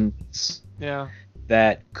happens in this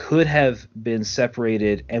that could have been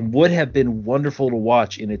separated and would have been wonderful to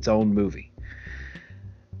watch in its own movie.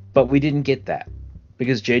 But we didn't get that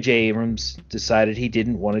because J.J. Abrams decided he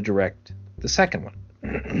didn't want to direct the second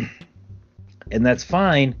one. And that's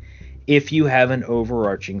fine if you have an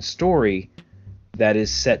overarching story that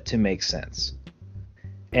is set to make sense.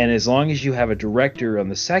 And as long as you have a director on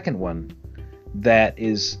the second one that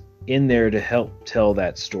is in there to help tell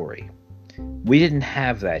that story. We didn't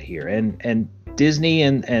have that here. And Disney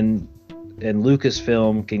and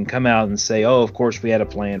Lucasfilm can come out and say, oh, of course we had a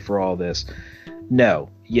plan for all this. No,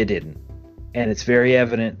 you didn't. And it's very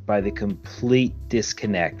evident by the complete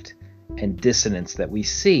disconnect and dissonance that we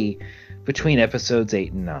see between episodes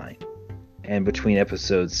 8 and 9 and between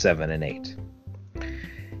episodes 7 and 8.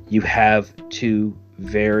 You have two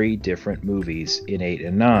very different movies in 8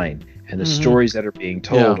 and 9, and the stories that are being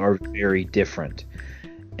told are very different.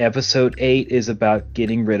 Episode 8 is about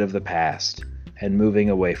getting rid of the past and moving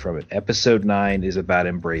away from it. Episode 9 is about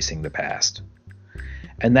embracing the past.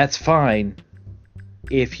 And that's fine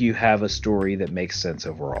if you have a story that makes sense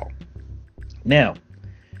overall. Now,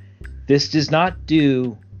 this does not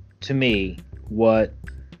do to me what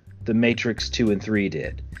The Matrix 2 and 3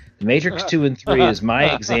 did. The Matrix 2 and 3 is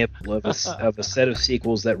my example of a set of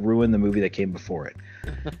sequels that ruined the movie that came before it.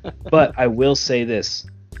 But I will say this.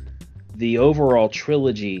 The overall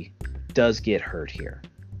trilogy does get hurt here.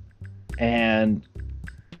 And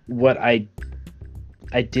what I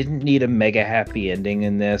didn't need a mega happy ending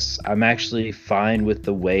in this. I'm actually fine with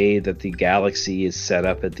the way that the galaxy is set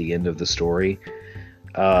up at the end of the story.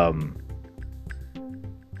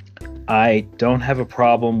 I don't have a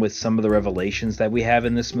problem with some of the revelations that we have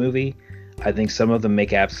in this movie. I think some of them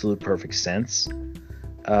make absolute perfect sense.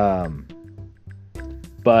 But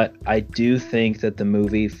I do think that the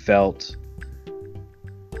movie felt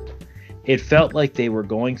like they were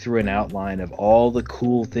going through an outline of all the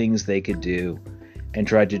cool things they could do and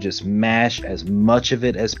tried to just mash as much of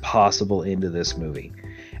it as possible into this movie.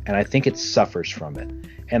 And I think it suffers from it.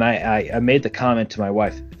 And I made the comment to my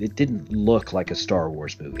wife, it didn't look like a Star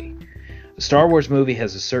Wars movie. The Star Wars movie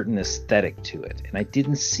has a certain aesthetic to it, and I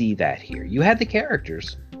didn't see that here. You had the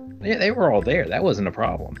characters. They were all there. That wasn't a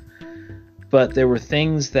problem. But there were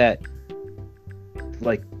things that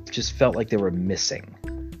just felt like they were missing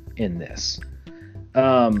in this.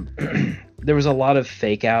 There was a lot of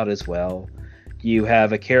fake out as well. You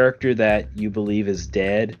have a character that you believe is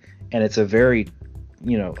dead, and it's a very,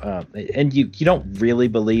 and you don't really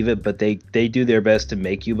believe it, but they do their best to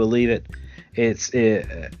make you believe it.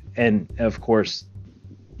 And of course,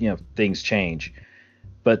 things change,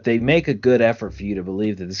 but they make a good effort for you to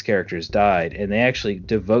believe that this character has died, and they actually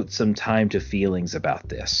devote some time to feelings about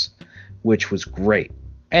this, which was great.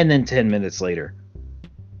 And then 10 minutes later,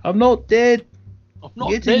 I'm not dead. I'm not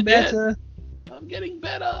getting dead better. Yet. I'm getting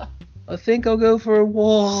better. I think I'll go for a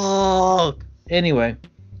walk. Anyway.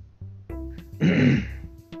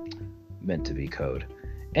 Meant to be code.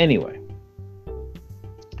 Anyway.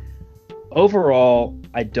 Overall,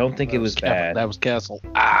 I don't think it was bad. That was Castle.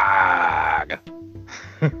 Ah.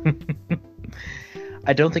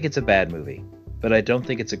 I don't think it's a bad movie, but I don't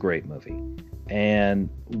think it's a great movie. And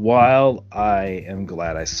while I am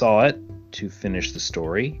glad I saw it to finish the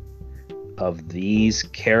story of these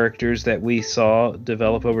characters that we saw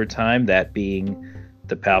develop over time, that being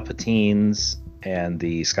the Palpatines and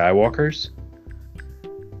the Skywalkers,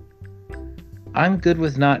 I'm good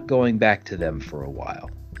with not going back to them for a while,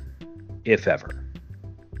 if ever.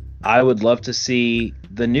 I would love to see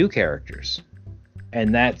the new characters,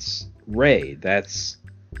 and that's Rey, that's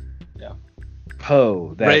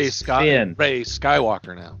Poe, that's Finn. Rey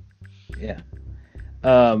Skywalker now. Yeah.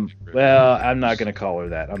 Well, I'm not going to call her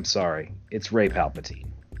that. I'm sorry. It's Rey Palpatine.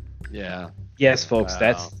 Yeah. Yes, folks,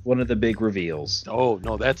 that's one of the big reveals. Oh,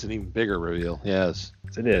 no, that's an even bigger reveal. Yes.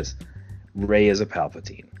 It is. Rey is a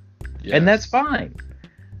Palpatine. Yes. And that's fine.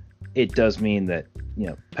 It does mean that,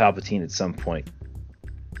 Palpatine at some point.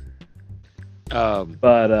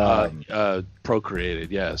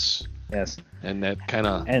 Procreated, yes. Yes. And that kind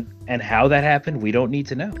of... And how that happened, we don't need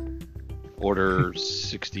to know. Order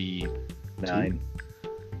 69.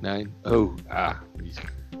 9? Oh,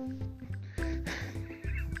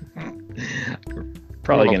 We're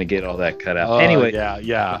probably going to get all that cut out. Anyway,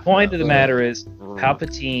 yeah. The point of the matter is,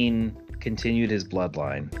 Palpatine continued his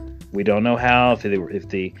bloodline. We don't know how,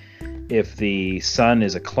 if the son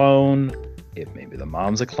is a clone, if maybe the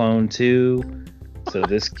mom's a clone too. So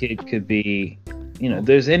this kid could be,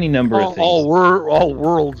 there's any number of things. All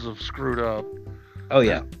worlds have screwed up. Oh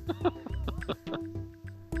yeah.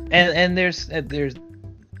 and there's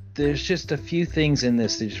just a few things in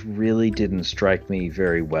this that just really didn't strike me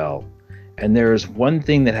very well. And there's one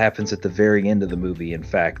thing that happens at the very end of the movie, in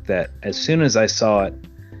fact, that as soon as I saw it,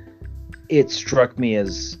 it struck me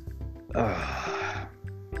as,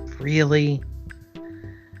 really?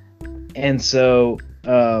 And so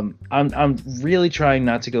I'm really trying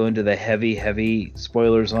not to go into the heavy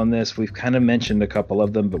spoilers on this. We've kind of mentioned a couple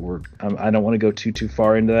of them, but I don't want to go too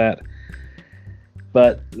far into that.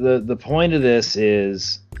 But the point of this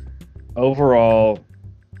is, overall,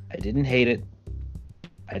 I didn't hate it.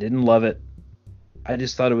 I didn't love it. I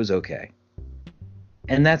just thought it was okay.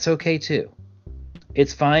 And that's okay too.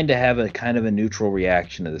 It's fine to have a kind of a neutral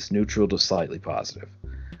reaction to this, neutral to slightly positive.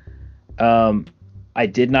 I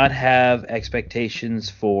did not have expectations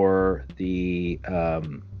for the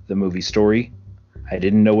movie story. I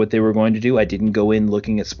didn't know what they were going to do. I didn't go in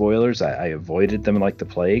looking at spoilers. I avoided them like the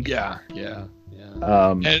plague. Yeah.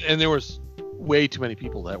 And there was way too many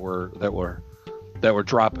people that were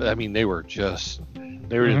dropped. I mean, they were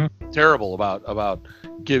terrible about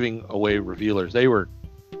giving away revealers. They were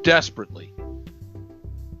desperately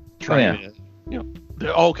trying to,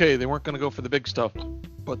 they weren't going to go for the big stuff,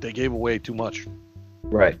 but they gave away too much.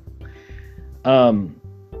 Right.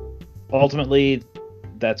 Ultimately,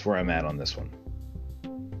 that's where I'm at on this one.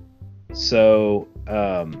 So,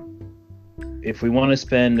 if we want to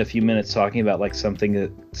spend a few minutes talking about like some of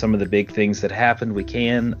the big things that happened, we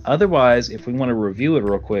can. Otherwise, if we want to review it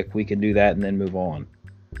real quick, we can do that and then move on.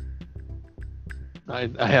 I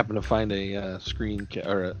happen to find a screen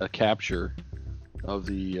or a capture of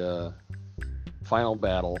the final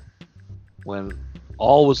battle when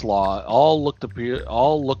all was lost, all looked to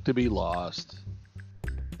be lost,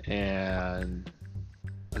 and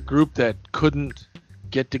a group that couldn't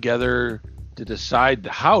get together to decide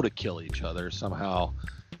how to kill each other somehow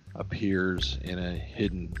appears in a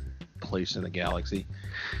hidden place in the galaxy.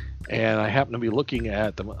 And I happen to be looking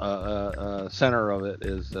at the center of it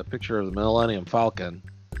is a picture of the Millennium Falcon,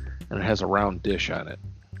 and it has a round dish on it.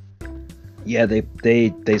 Yeah,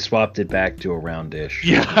 they swapped it back to a round dish.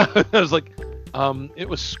 Yeah, I was like, it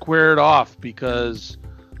was squared off because,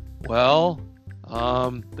 the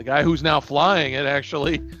guy who's now flying it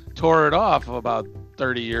actually tore it off about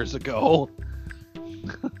 30 years ago.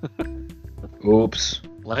 Oops.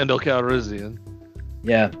 Lando Calrissian.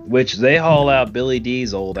 Yeah, which they haul out Billy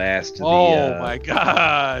D's old ass to my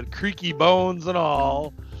God, creaky bones and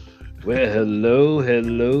all. Well, hello.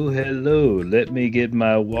 Let me get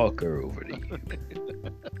my walker over to you.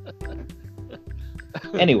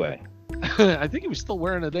 Anyway. I think he was still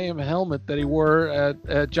wearing the damn helmet that he wore at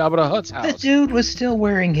Jabba the Hutt's house. The dude was still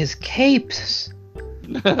wearing his capes.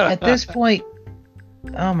 At this point,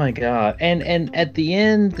 oh my God. And at the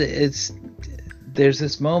end, there's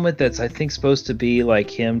this moment that's, I think, supposed to be like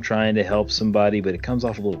him trying to help somebody, but it comes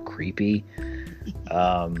off a little creepy.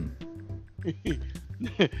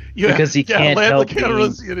 Because he can't help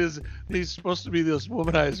he's supposed to be this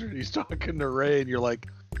womanizer, and he's talking to Rey, and you're like,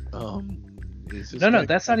 no,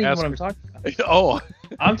 that's not even what I'm talking about. Oh,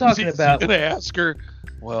 I'm talking about. He's gonna ask her,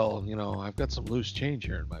 well, I've got some loose change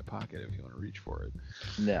here in my pocket if you want to reach for it.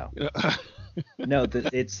 No. No,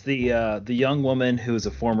 it's the young woman who is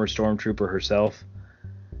a former stormtrooper herself,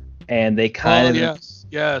 and they kind of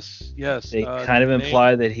yes. They kind of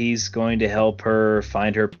imply that he's going to help her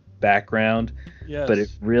find her background, but it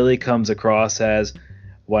really comes across as,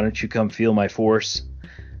 "Why don't you come feel my force?"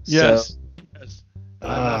 Yes. I'm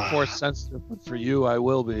not force sensitive, but for you, I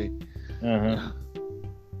will be. Uh-huh.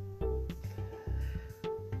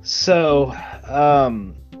 So, all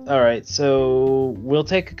right. So we'll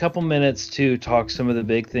take a couple minutes to talk some of the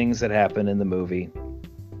big things that happen in the movie.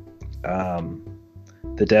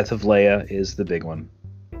 The death of Leia is the big one.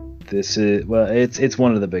 This is, it's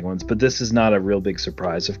one of the big ones, but this is not a real big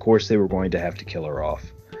surprise. Of course, they were going to have to kill her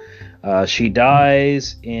off. She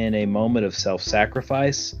dies in a moment of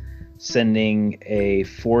self-sacrifice, sending a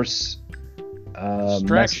force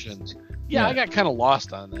distractions. Yeah, I got kind of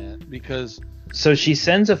lost on that because. So she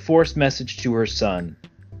sends a force message to her son,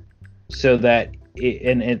 so that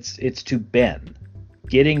it's to Ben,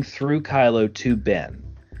 getting through Kylo to Ben,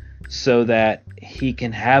 so that he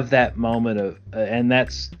can have that moment of, and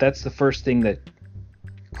that's the first thing that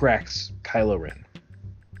cracks Kylo Ren.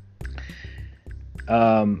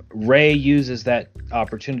 Rey uses that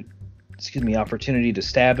opportunity to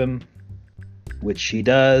stab him, which she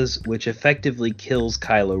does, which effectively kills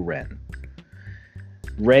Kylo Ren.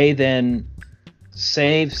 Rey then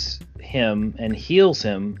saves him and heals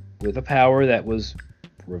him with a power that was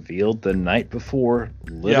revealed the night before,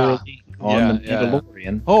 literally on the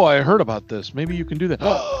Mandalorian. Yeah. Oh, I heard about this. Maybe you can do that.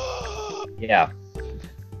 Yeah.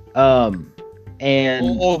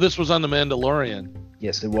 And this was on the Mandalorian.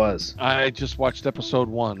 Yes, it was. I just watched episode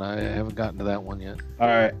 1. I haven't gotten to that one yet. All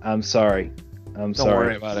right, I'm sorry. Don't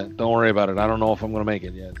worry about it. Don't worry about it. I don't know if I'm going to make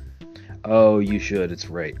it yet. Oh, you should. It's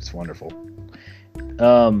great. It's wonderful.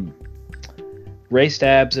 Rey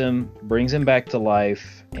stabs him, brings him back to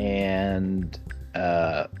life, and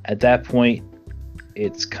at that point,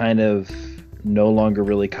 it's kind of no longer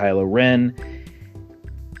really Kylo Ren.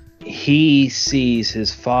 He sees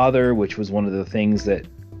his father, which was one of the things that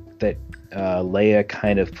Leia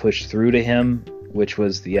kind of pushed through to him, which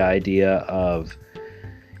was the idea of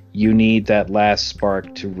you need that last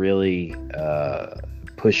spark to really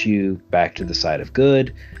push you back to the side of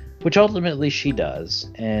good, which ultimately she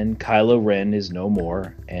does, and Kylo Ren is no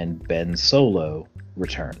more, and Ben Solo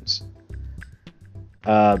returns.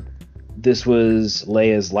 This was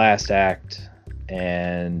Leia's last act,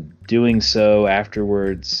 and doing so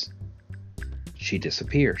afterwards, she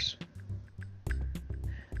disappears.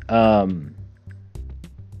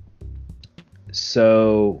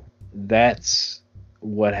 So that's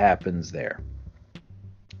what happens there.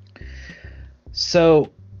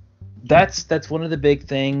 So that's one of the big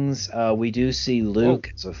things. We do see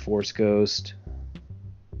Luke as a Force ghost.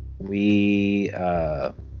 We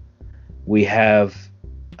have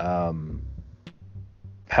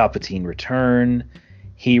Palpatine return.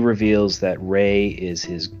 He reveals that Rey is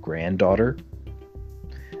his granddaughter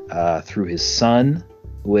through his son,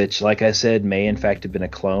 which, like I said, may in fact have been a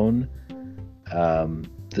clone.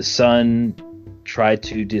 The son tried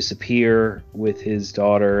to disappear with his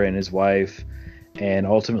daughter and his wife, and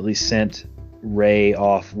ultimately sent Rey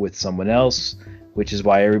off with someone else, which is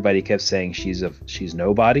why everybody kept saying she's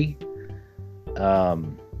nobody.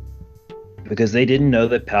 Because they didn't know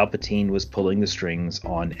that Palpatine was pulling the strings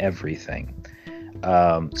on everything.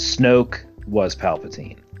 Snoke was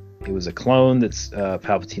Palpatine. It was a clone that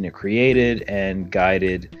Palpatine had created and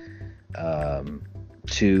guided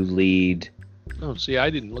to lead. Oh, see, I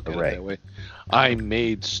didn't look at it that way. I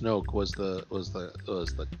made Snoke was the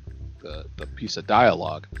piece of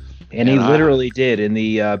dialogue, and he literally did. In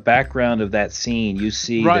the background of that scene, you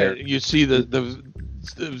see you see the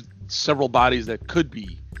several bodies that could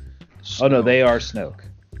be Snoke. Oh no, they are Snoke.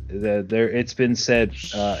 It's been said,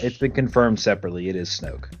 it's been confirmed separately. It is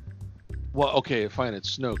Snoke. Well, okay, fine,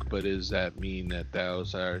 it's Snoke, but does that mean that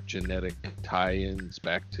those are genetic tie-ins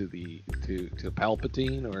back to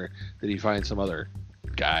Palpatine, or did he find some other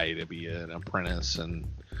guy to be an apprentice and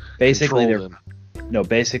basically control them? No,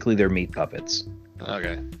 basically they're meat puppets.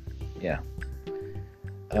 Okay. Yeah.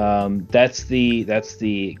 That's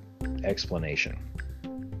the explanation.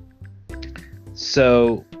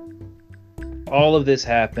 So all of this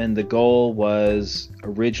happened. The goal was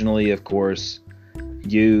originally, of course,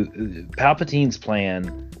 Palpatine's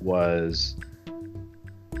plan was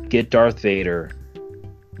get Darth Vader,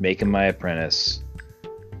 make him my apprentice.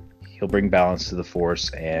 He'll bring balance to the Force,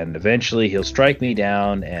 and eventually he'll strike me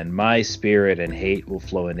down, and my spirit and hate will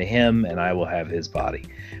flow into him, and I will have his body.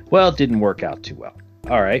 Well, it didn't work out too well.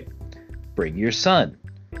 All right, bring your son.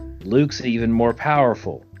 Luke's even more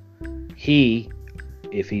powerful.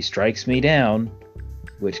 If he strikes me down,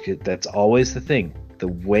 that's always the thing. The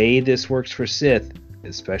way this works for Sith,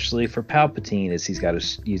 especially for Palpatine, is he's got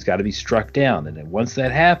to be struck down, and then once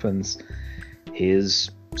that happens, his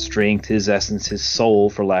strength, his essence, his soul,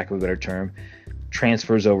 for lack of a better term,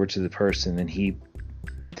 transfers over to the person, and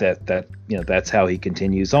that's how he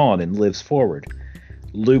continues on and lives forward.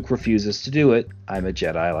 Luke refuses to do it. I'm a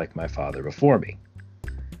Jedi like my father before me.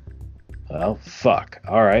 Well, fuck.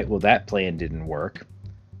 All right, well, that plan didn't work.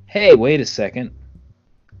 Hey, wait a second.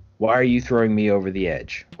 Why are you throwing me over the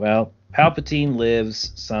edge? Well, Palpatine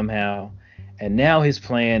lives somehow, and now his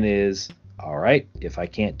plan is, all right, if I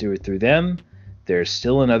can't do it through them, there's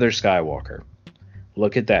still another Skywalker.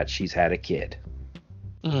 Look at that. She's had a kid.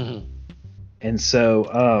 Mm-hmm. And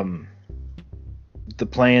so the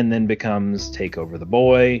plan then becomes take over the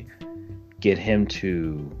boy, get him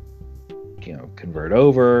to, convert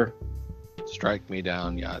over. Strike me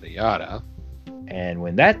down, yada, yada. And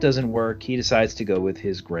when that doesn't work, he decides to go with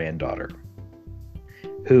his granddaughter,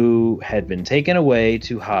 who had been taken away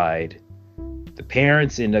to hide. The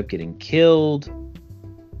parents end up getting killed.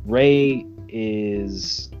 Rey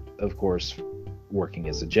is, of course, working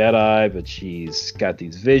as a Jedi, but she's got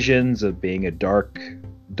these visions of being a dark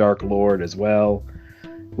lord as well,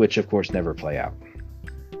 which of course never play out.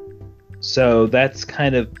 So that's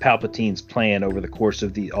kind of Palpatine's plan over the course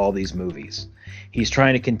of all these movies. He's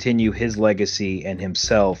trying to continue his legacy and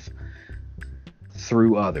himself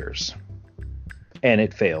through others, and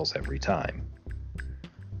it fails every time.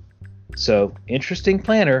 So, interesting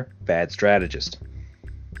planner, bad strategist.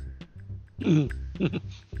 Yeah,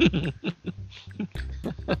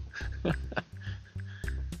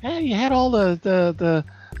 you had all the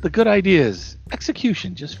good ideas.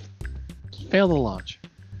 Execution just failed to launch.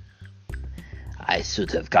 I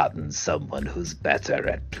should have gotten someone who's better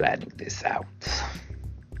at planning this out.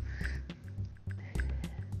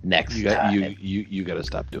 Next time. You got to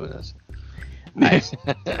stop doing this.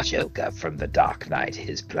 Joker from the Dark Knight.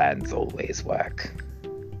 His plans always work.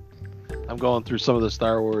 I'm going through some of the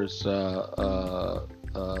Star Wars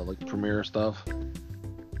like premiere stuff,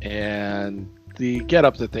 and the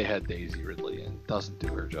getup that they had Daisy Ridley in doesn't do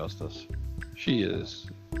her justice. She is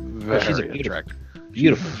very attractive.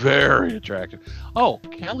 Beautiful. She's very attractive. Oh,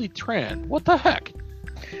 Kelly Tran. What the heck?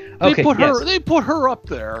 They put her up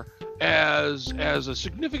there as a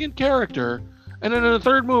significant character, and then in the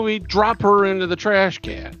third movie drop her into the trash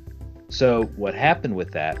can. So what happened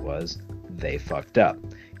with that was they fucked up.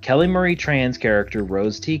 Kelly Marie Tran's character,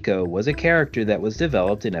 Rose Tico, was a character that was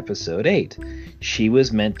developed in episode 8. She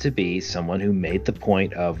was meant to be someone who made the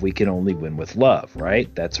point of we can only win with love, right?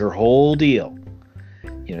 That's her whole deal.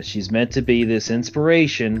 You know, she's meant to be this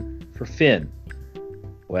inspiration for Finn.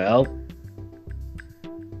 Well,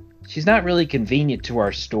 she's not really convenient to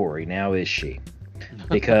our story now, is she?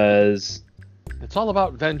 Because it's all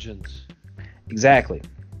about vengeance. Exactly.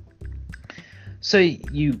 So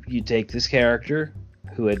you take this character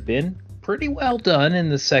who had been pretty well done in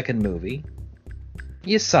the second movie,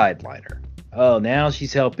 you sideline her. Oh, now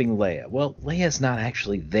she's helping Leia. Well, Leia's not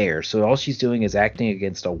actually there, so all she's doing is acting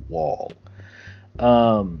against a wall.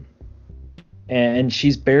 And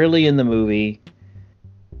she's barely in the movie.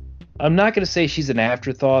 I'm not going to say she's an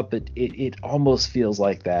afterthought, but it almost feels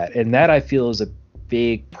like that. And that, I feel, is a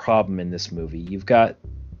big problem in this movie. You've got,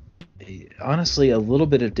 honestly, a little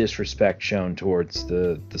bit of disrespect shown towards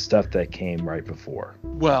the stuff that came right before.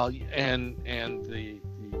 Well, and the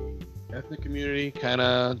ethnic community kind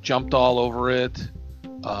of jumped all over it.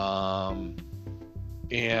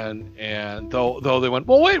 And though they went,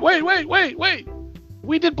 well, wait,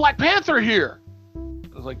 we did Black Panther here. I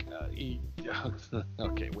was like,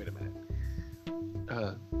 okay, wait a minute.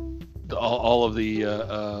 All of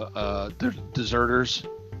the deserters,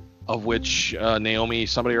 of which Naomi,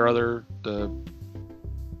 somebody or other, the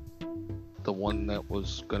one that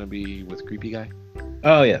was going to be with Creepy Guy.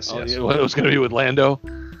 Oh yes. It was going to be with Lando.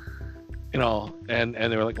 You know, and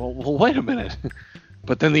they were like, well, wait a minute.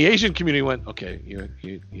 But then the Asian community went, okay, you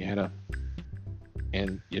had a,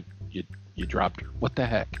 and you dropped her. What the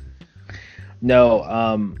heck?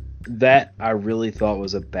 No, that I really thought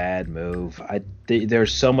was a bad move.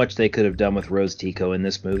 There's so much they could have done with Rose Tico in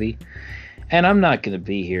this movie. And I'm not going to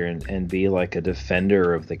be here and be like a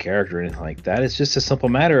defender of the character or anything like that. It's just a simple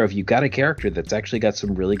matter of you got a character that's actually got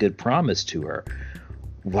some really good promise to her.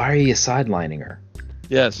 Why are you sidelining her?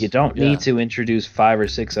 Yes. You don't need to introduce 5 or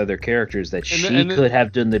 6 other characters that she could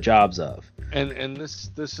have done the jobs of. And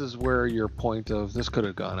this is where your point of this could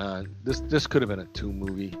have gone on. This could have been a 2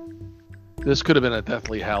 movie. This could have been a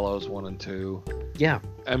Deathly Hallows 1 and 2. Yeah.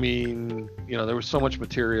 I mean, you know, there was so much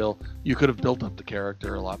material. You could have built up the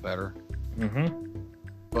character a lot better. Mm-hmm.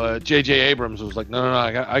 But J.J. Abrams was like, no,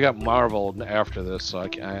 I got Marvel after this, so I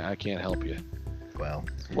can't help you. Well,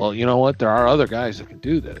 you know what? There are other guys that can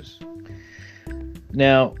do this.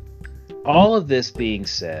 Now, all of this being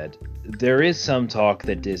said, there is some talk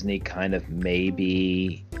that Disney kind of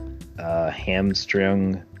maybe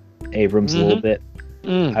hamstrung Abrams a little bit.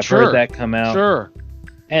 I've heard that come out. Sure.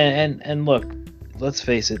 And look, let's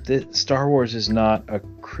face it, Star Wars is not a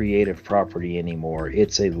creative property anymore.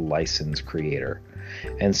 It's a licensed creator.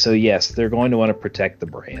 And so, yes, they're going to want to protect the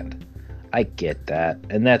brand. I get that.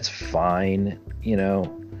 And that's fine, you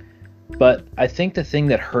know. But I think the thing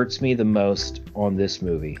that hurts me the most on this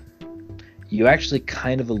movie, you actually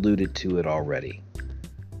kind of alluded to it already.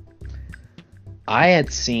 I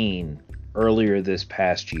had seen earlier this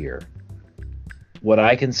past year what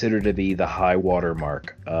I consider to be the high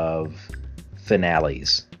watermark of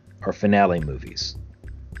finales or finale movies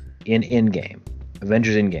in Endgame,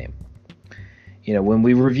 Avengers Endgame. You know, when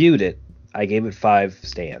we reviewed it, I gave it 5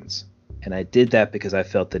 stands. And I did that because I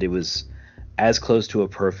felt that it was as close to a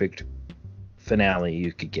perfect finale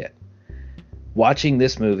you could get. Watching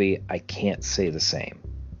this movie, I can't say the same.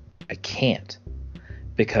 I can't.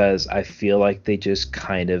 Because I feel like they just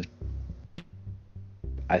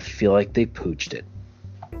I feel like they pooched it.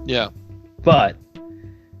 Yeah. But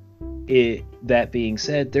that being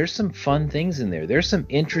said, there's some fun things in there. There's some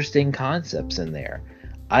interesting concepts in there.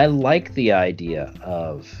 I like the idea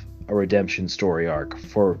of a redemption story arc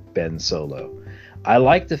for Ben Solo. I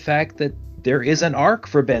like the fact that there is an arc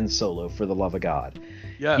for Ben Solo, for the love of God.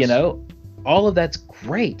 Yes. You know, all of that's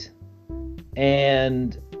great.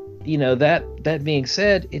 And, you know, that being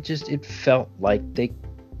said, it felt like they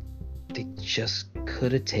just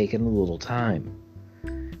could have taken a little time.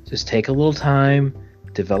 Just take a little time,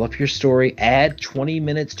 develop your story, add 20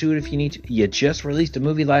 minutes to it if you need to. You just released a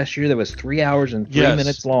movie last year that was 3 hours and 3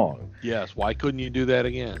 minutes long. Yes. Why couldn't you do that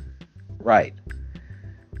again? Right.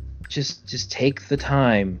 Just take the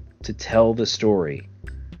time to tell the story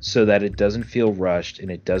so that it doesn't feel rushed and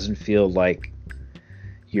it doesn't feel like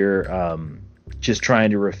you're just trying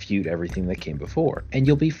to refute everything that came before, and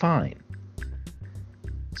you'll be fine.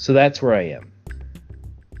 So that's where I am.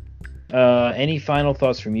 Any final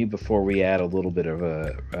thoughts from you before we add a little bit of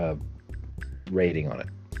a rating on it?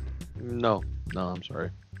 No, I'm sorry.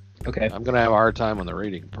 Okay. I'm going to have a hard time on the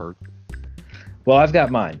rating part. Well, I've got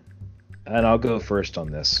mine, and I'll go first on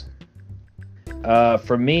this.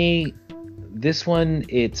 For me, this one,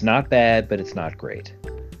 it's not bad, but it's not great.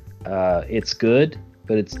 It's good,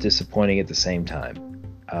 but it's disappointing at the same time.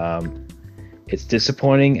 It's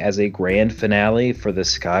disappointing as a grand finale for the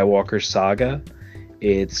Skywalker saga.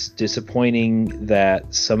 It's disappointing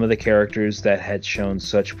that some of the characters that had shown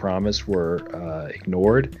such promise were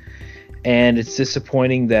ignored. And it's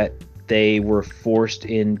disappointing that they were forced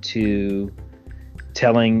into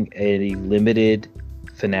telling a limited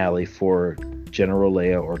finale for General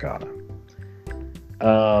Leia Organa.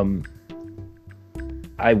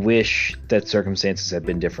 I wish that circumstances had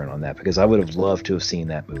been different on that, because I would have loved to have seen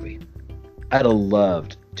that movie. I'd have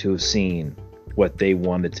loved to have seen what they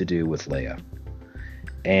wanted to do with Leia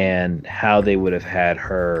and how they would have had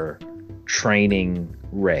her training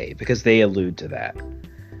Rey, because they allude to that.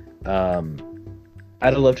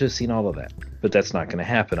 I'd have loved to have seen all of that, but that's not going to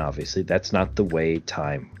happen, obviously. That's not the way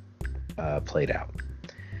time played out.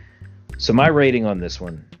 So my rating on this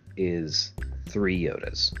one is 3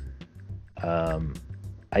 Yodas.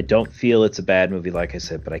 I don't feel it's a bad movie, like I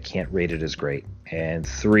said, but I can't rate it as great. And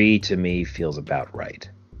 3 to me feels about right.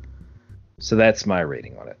 So that's my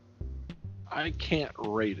rating on it. I can't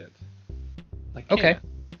rate it. I can't. Okay.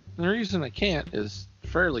 And the reason I can't is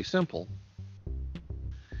fairly simple.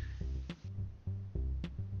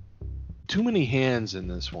 Too many hands in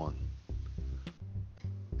this one.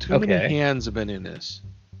 Too many hands have been in this.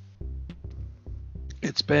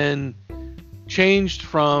 It's been changed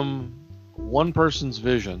from one person's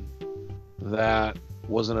vision that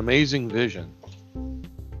was an amazing vision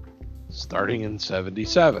starting in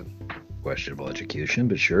 1977. Questionable execution,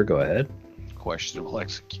 but sure, go ahead. Questionable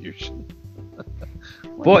execution.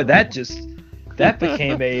 Boy, that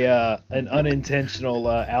became an unintentional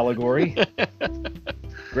allegory.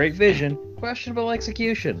 Great vision, questionable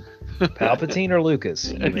execution. Palpatine or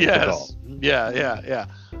Lucas? Yes. Yeah.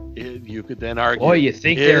 You could then argue. Boy, you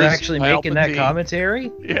think they're actually making that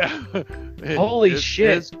commentary? Yeah. Holy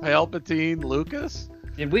shit! Is Palpatine Lucas?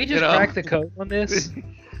 Did we just crack the code on this?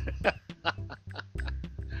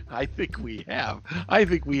 I think we have. I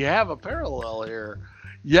think we have a parallel here.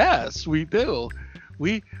 Yes, we do.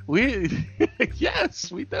 We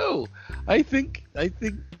yes, we do. I think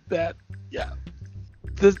that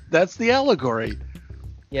that's the allegory.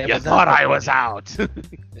 Yeah, you thought I was out.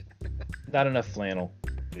 Not enough flannel.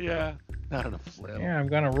 Yeah, not enough flannel. Yeah, I'm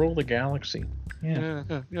gonna rule the galaxy. Yeah.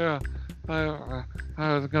 I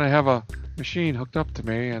was gonna have a machine hooked up to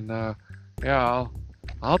me, and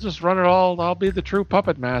I'll just run it all. I'll be the true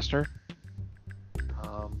puppet master.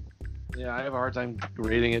 Yeah, I have a hard time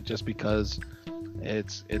rating it just because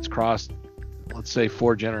it's crossed, let's say,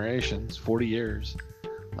 4 generations, 40 years.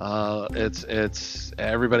 It's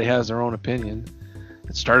everybody has their own opinion.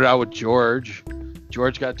 It started out with George.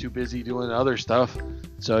 George got too busy doing other stuff,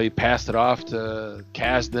 so he passed it off to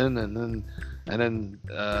Kasdan, and then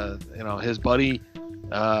his buddy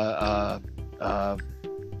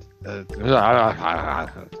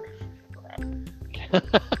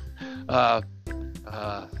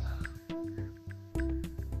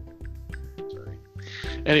sorry.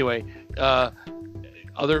 Anyway,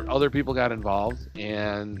 other people got involved,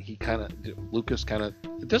 and Lucas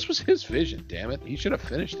this was his vision. Damn it, he should have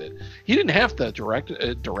finished it. He didn't have to direct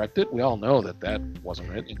it. We all know that wasn't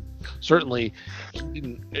written. Certainly,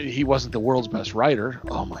 he wasn't the world's best writer.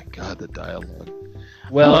 Oh my God, the dialogue.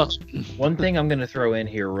 Well, one thing I'm going to throw in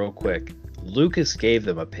here real quick. Lucas gave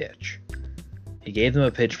them a pitch. He gave them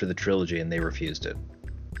a pitch for the trilogy, and they refused it.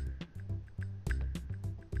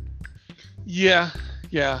 Yeah.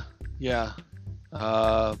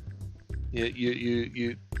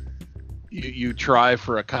 You try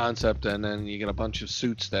for a concept, and then you get a bunch of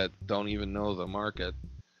suits that don't even know the market.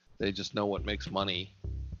 They just know what makes money.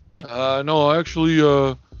 No, actually,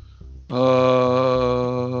 you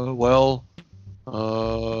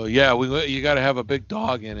got to have a big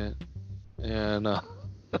dog in it, and I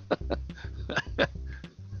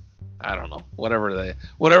don't know.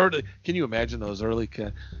 Whatever. Can you imagine those early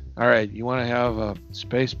All right, you want to have a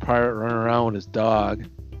space pirate run around with his dog.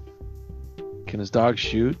 Can his dog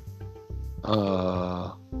shoot?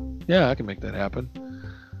 Yeah, I can make that happen.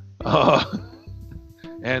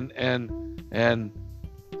 And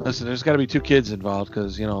listen, there's got to be 2 kids involved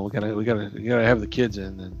because we gotta have the kids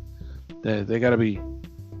in, and they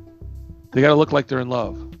gotta look like they're in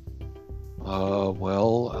love.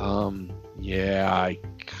 Yeah, I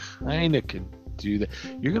kind of can do that.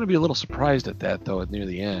 You're gonna be a little surprised at that though near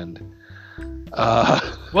the end.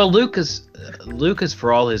 Well, Lucas,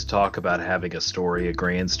 for all his talk about having a story, a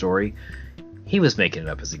grand story, he was making it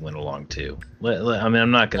up as he went along too. I mean,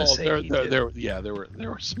 I'm not going to say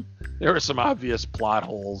there were some obvious plot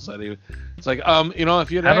holes that he. It's like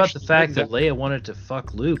if you. How about the fact that Leia wanted to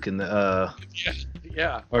fuck Luke and the excuse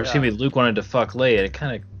me, Luke wanted to fuck Leia. It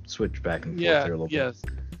kind of switched back and forth there a little bit.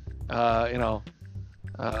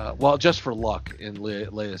 Well, just for luck in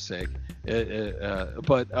Leia's sake,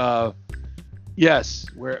 but. Yes,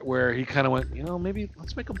 where he kind of went, maybe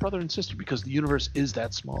let's make them brother and sister because the universe is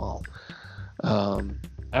that small. I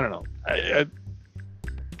don't know.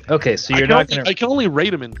 Okay, so you're not going to... I can only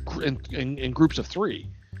rate them in groups of 3.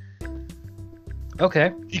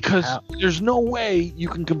 Okay. Because there's no way you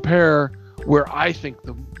can compare where I think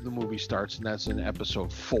the movie starts, and that's in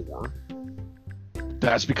episode 4.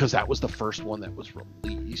 That's because that was the first one that was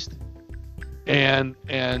released. And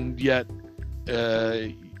yet...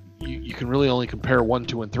 You can really only compare 1,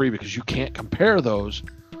 2, and 3 because you can't compare those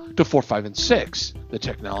to 4, 5, and 6. The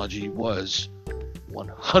technology was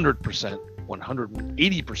 100%,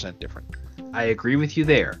 180% different. I agree with you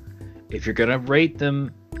there. If you're gonna rate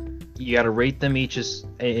them, you got to rate them each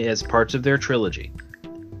as parts of their trilogy.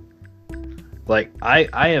 Like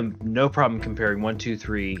I am no problem comparing 1, 2,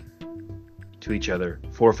 3 to each other,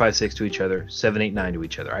 4, 5, 6 to each other, 7, 8, 9 to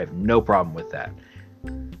each other. I have no problem with that.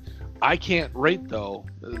 I can't rate though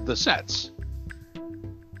the sets.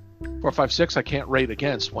 4, 5, 6 I can't rate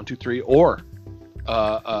against 1, 2, 3 or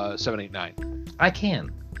 7, 8, 9. I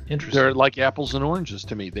can. Interesting. They're like apples and oranges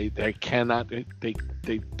to me. They cannot they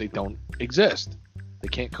don't exist. They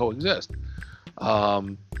can't coexist.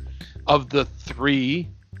 Of the 3,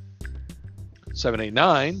 7, 8,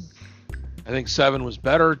 9, I think 7 was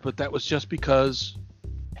better, but that was just because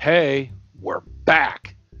hey, we're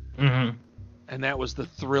back. Mm-hmm. And that was the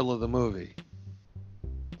thrill of the movie.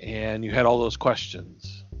 And you had all those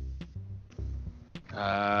questions.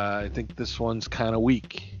 I think this one's kind of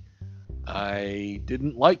weak. I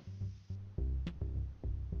didn't like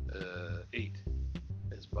 8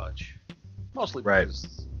 as much. Mostly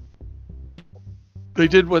because they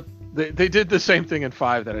did what they did the same thing in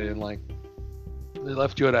 5 that I didn't like. They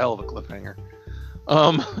left you at a hell of a cliffhanger.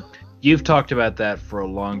 You've talked about that for a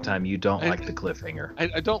long time. You don't like the cliffhanger.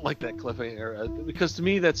 I don't like that cliffhanger because to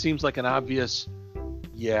me that seems like an obvious,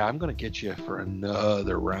 yeah, I'm going to get you for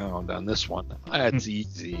another round on this one. That's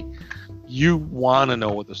easy. You want to know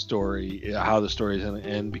what how the story is going to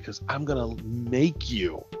end because I'm going to make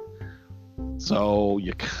you. So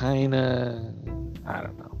you kind of, I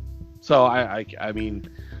don't know. So I mean,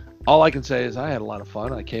 all I can say is I had a lot of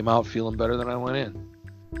fun. I came out feeling better than I went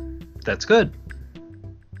in. That's good.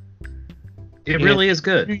 It really is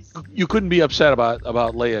good. You couldn't be upset about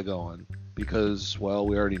Leia going because, well,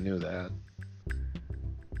 we already knew that.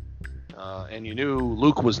 And you knew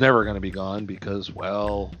Luke was never going to be gone because,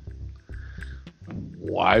 well,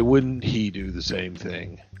 why wouldn't he do the same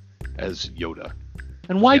thing as Yoda?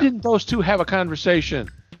 And why didn't those two have a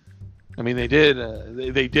conversation? I mean, they did.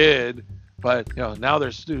 They did. But, now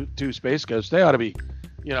there's two Space Ghosts. They ought to be,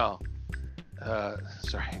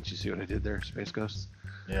 sorry, did you see what I did there, Space Ghosts?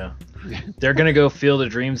 Yeah, they're gonna go Field of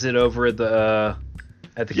Dreams it over at the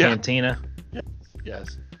cantina.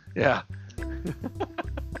 Yes. Yeah.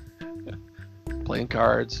 Playing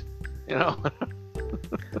cards,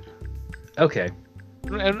 Okay.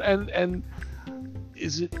 And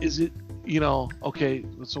is it okay?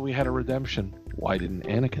 So we had a redemption. Why didn't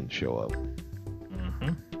Anakin show up?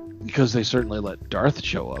 Mm-hmm. Because they certainly let Darth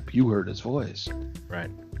show up. You heard his voice,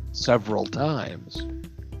 right? Several times.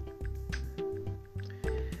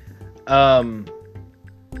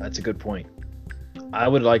 That's a good point. I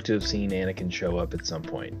would like to have seen Anakin show up at some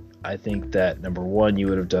point. I think that, number one, you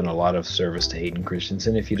would have done a lot of service to Hayden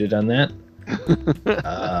Christensen if you'd have done that.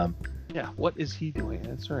 Yeah, what is he doing?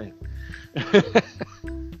 That's right.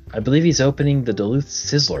 I believe he's opening the Duluth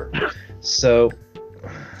Sizzler. So,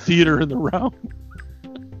 theater in the round.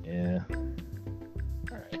 Yeah.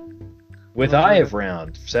 All right. With Eye of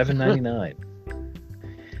Round, $7.99.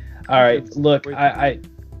 All right, look,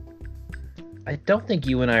 I don't think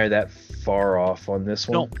you and I are that far off on this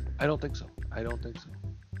one. No, I don't think so.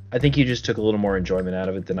 I think you just took a little more enjoyment out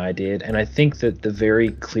of it than I did, and I think that the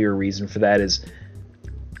very clear reason for that is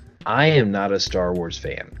I am not a Star Wars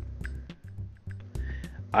fan.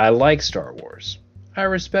 I like Star Wars. I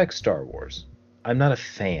respect Star Wars. I'm not a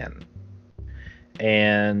fan.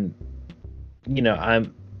 And you know,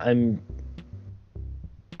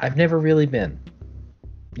 I've never really been,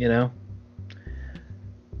 you know?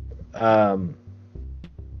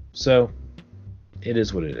 So it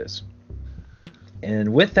is what it is.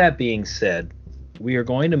 And with that being said, we are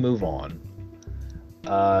going to move on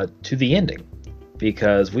to the ending,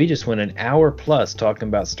 because we just went an hour plus talking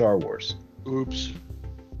about Star Wars. Oops.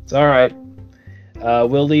 It's all right.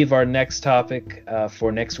 We'll leave our next topic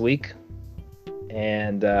for next week,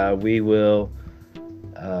 and we will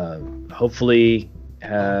hopefully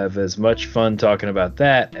have as much fun talking about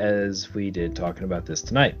that as we did talking about this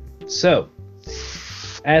tonight. So,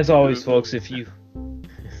 as always, folks, if you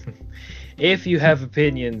have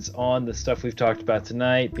opinions on the stuff we've talked about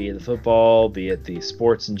tonight, be it the football, be it the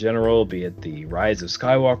sports in general, be it the Rise of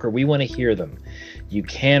Skywalker, we want to hear them. You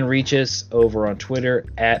can reach us over on Twitter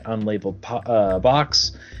at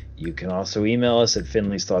unlabelledbox. You can also email us at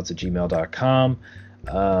finleysthoughts@gmail.com.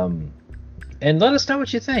 And let us know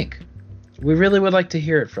what you think. We really would like to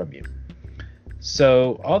hear it from you.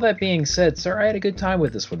 So, all that being said, sir, I had a good time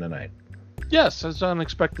with this one tonight. Yes, that's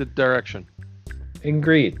unexpected direction.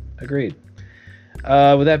 Agreed. With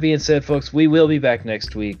that being said, folks, we will be back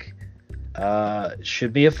next week.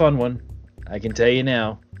 Should be a fun one, I can tell you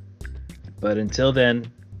now. But until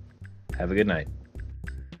then, have a good night.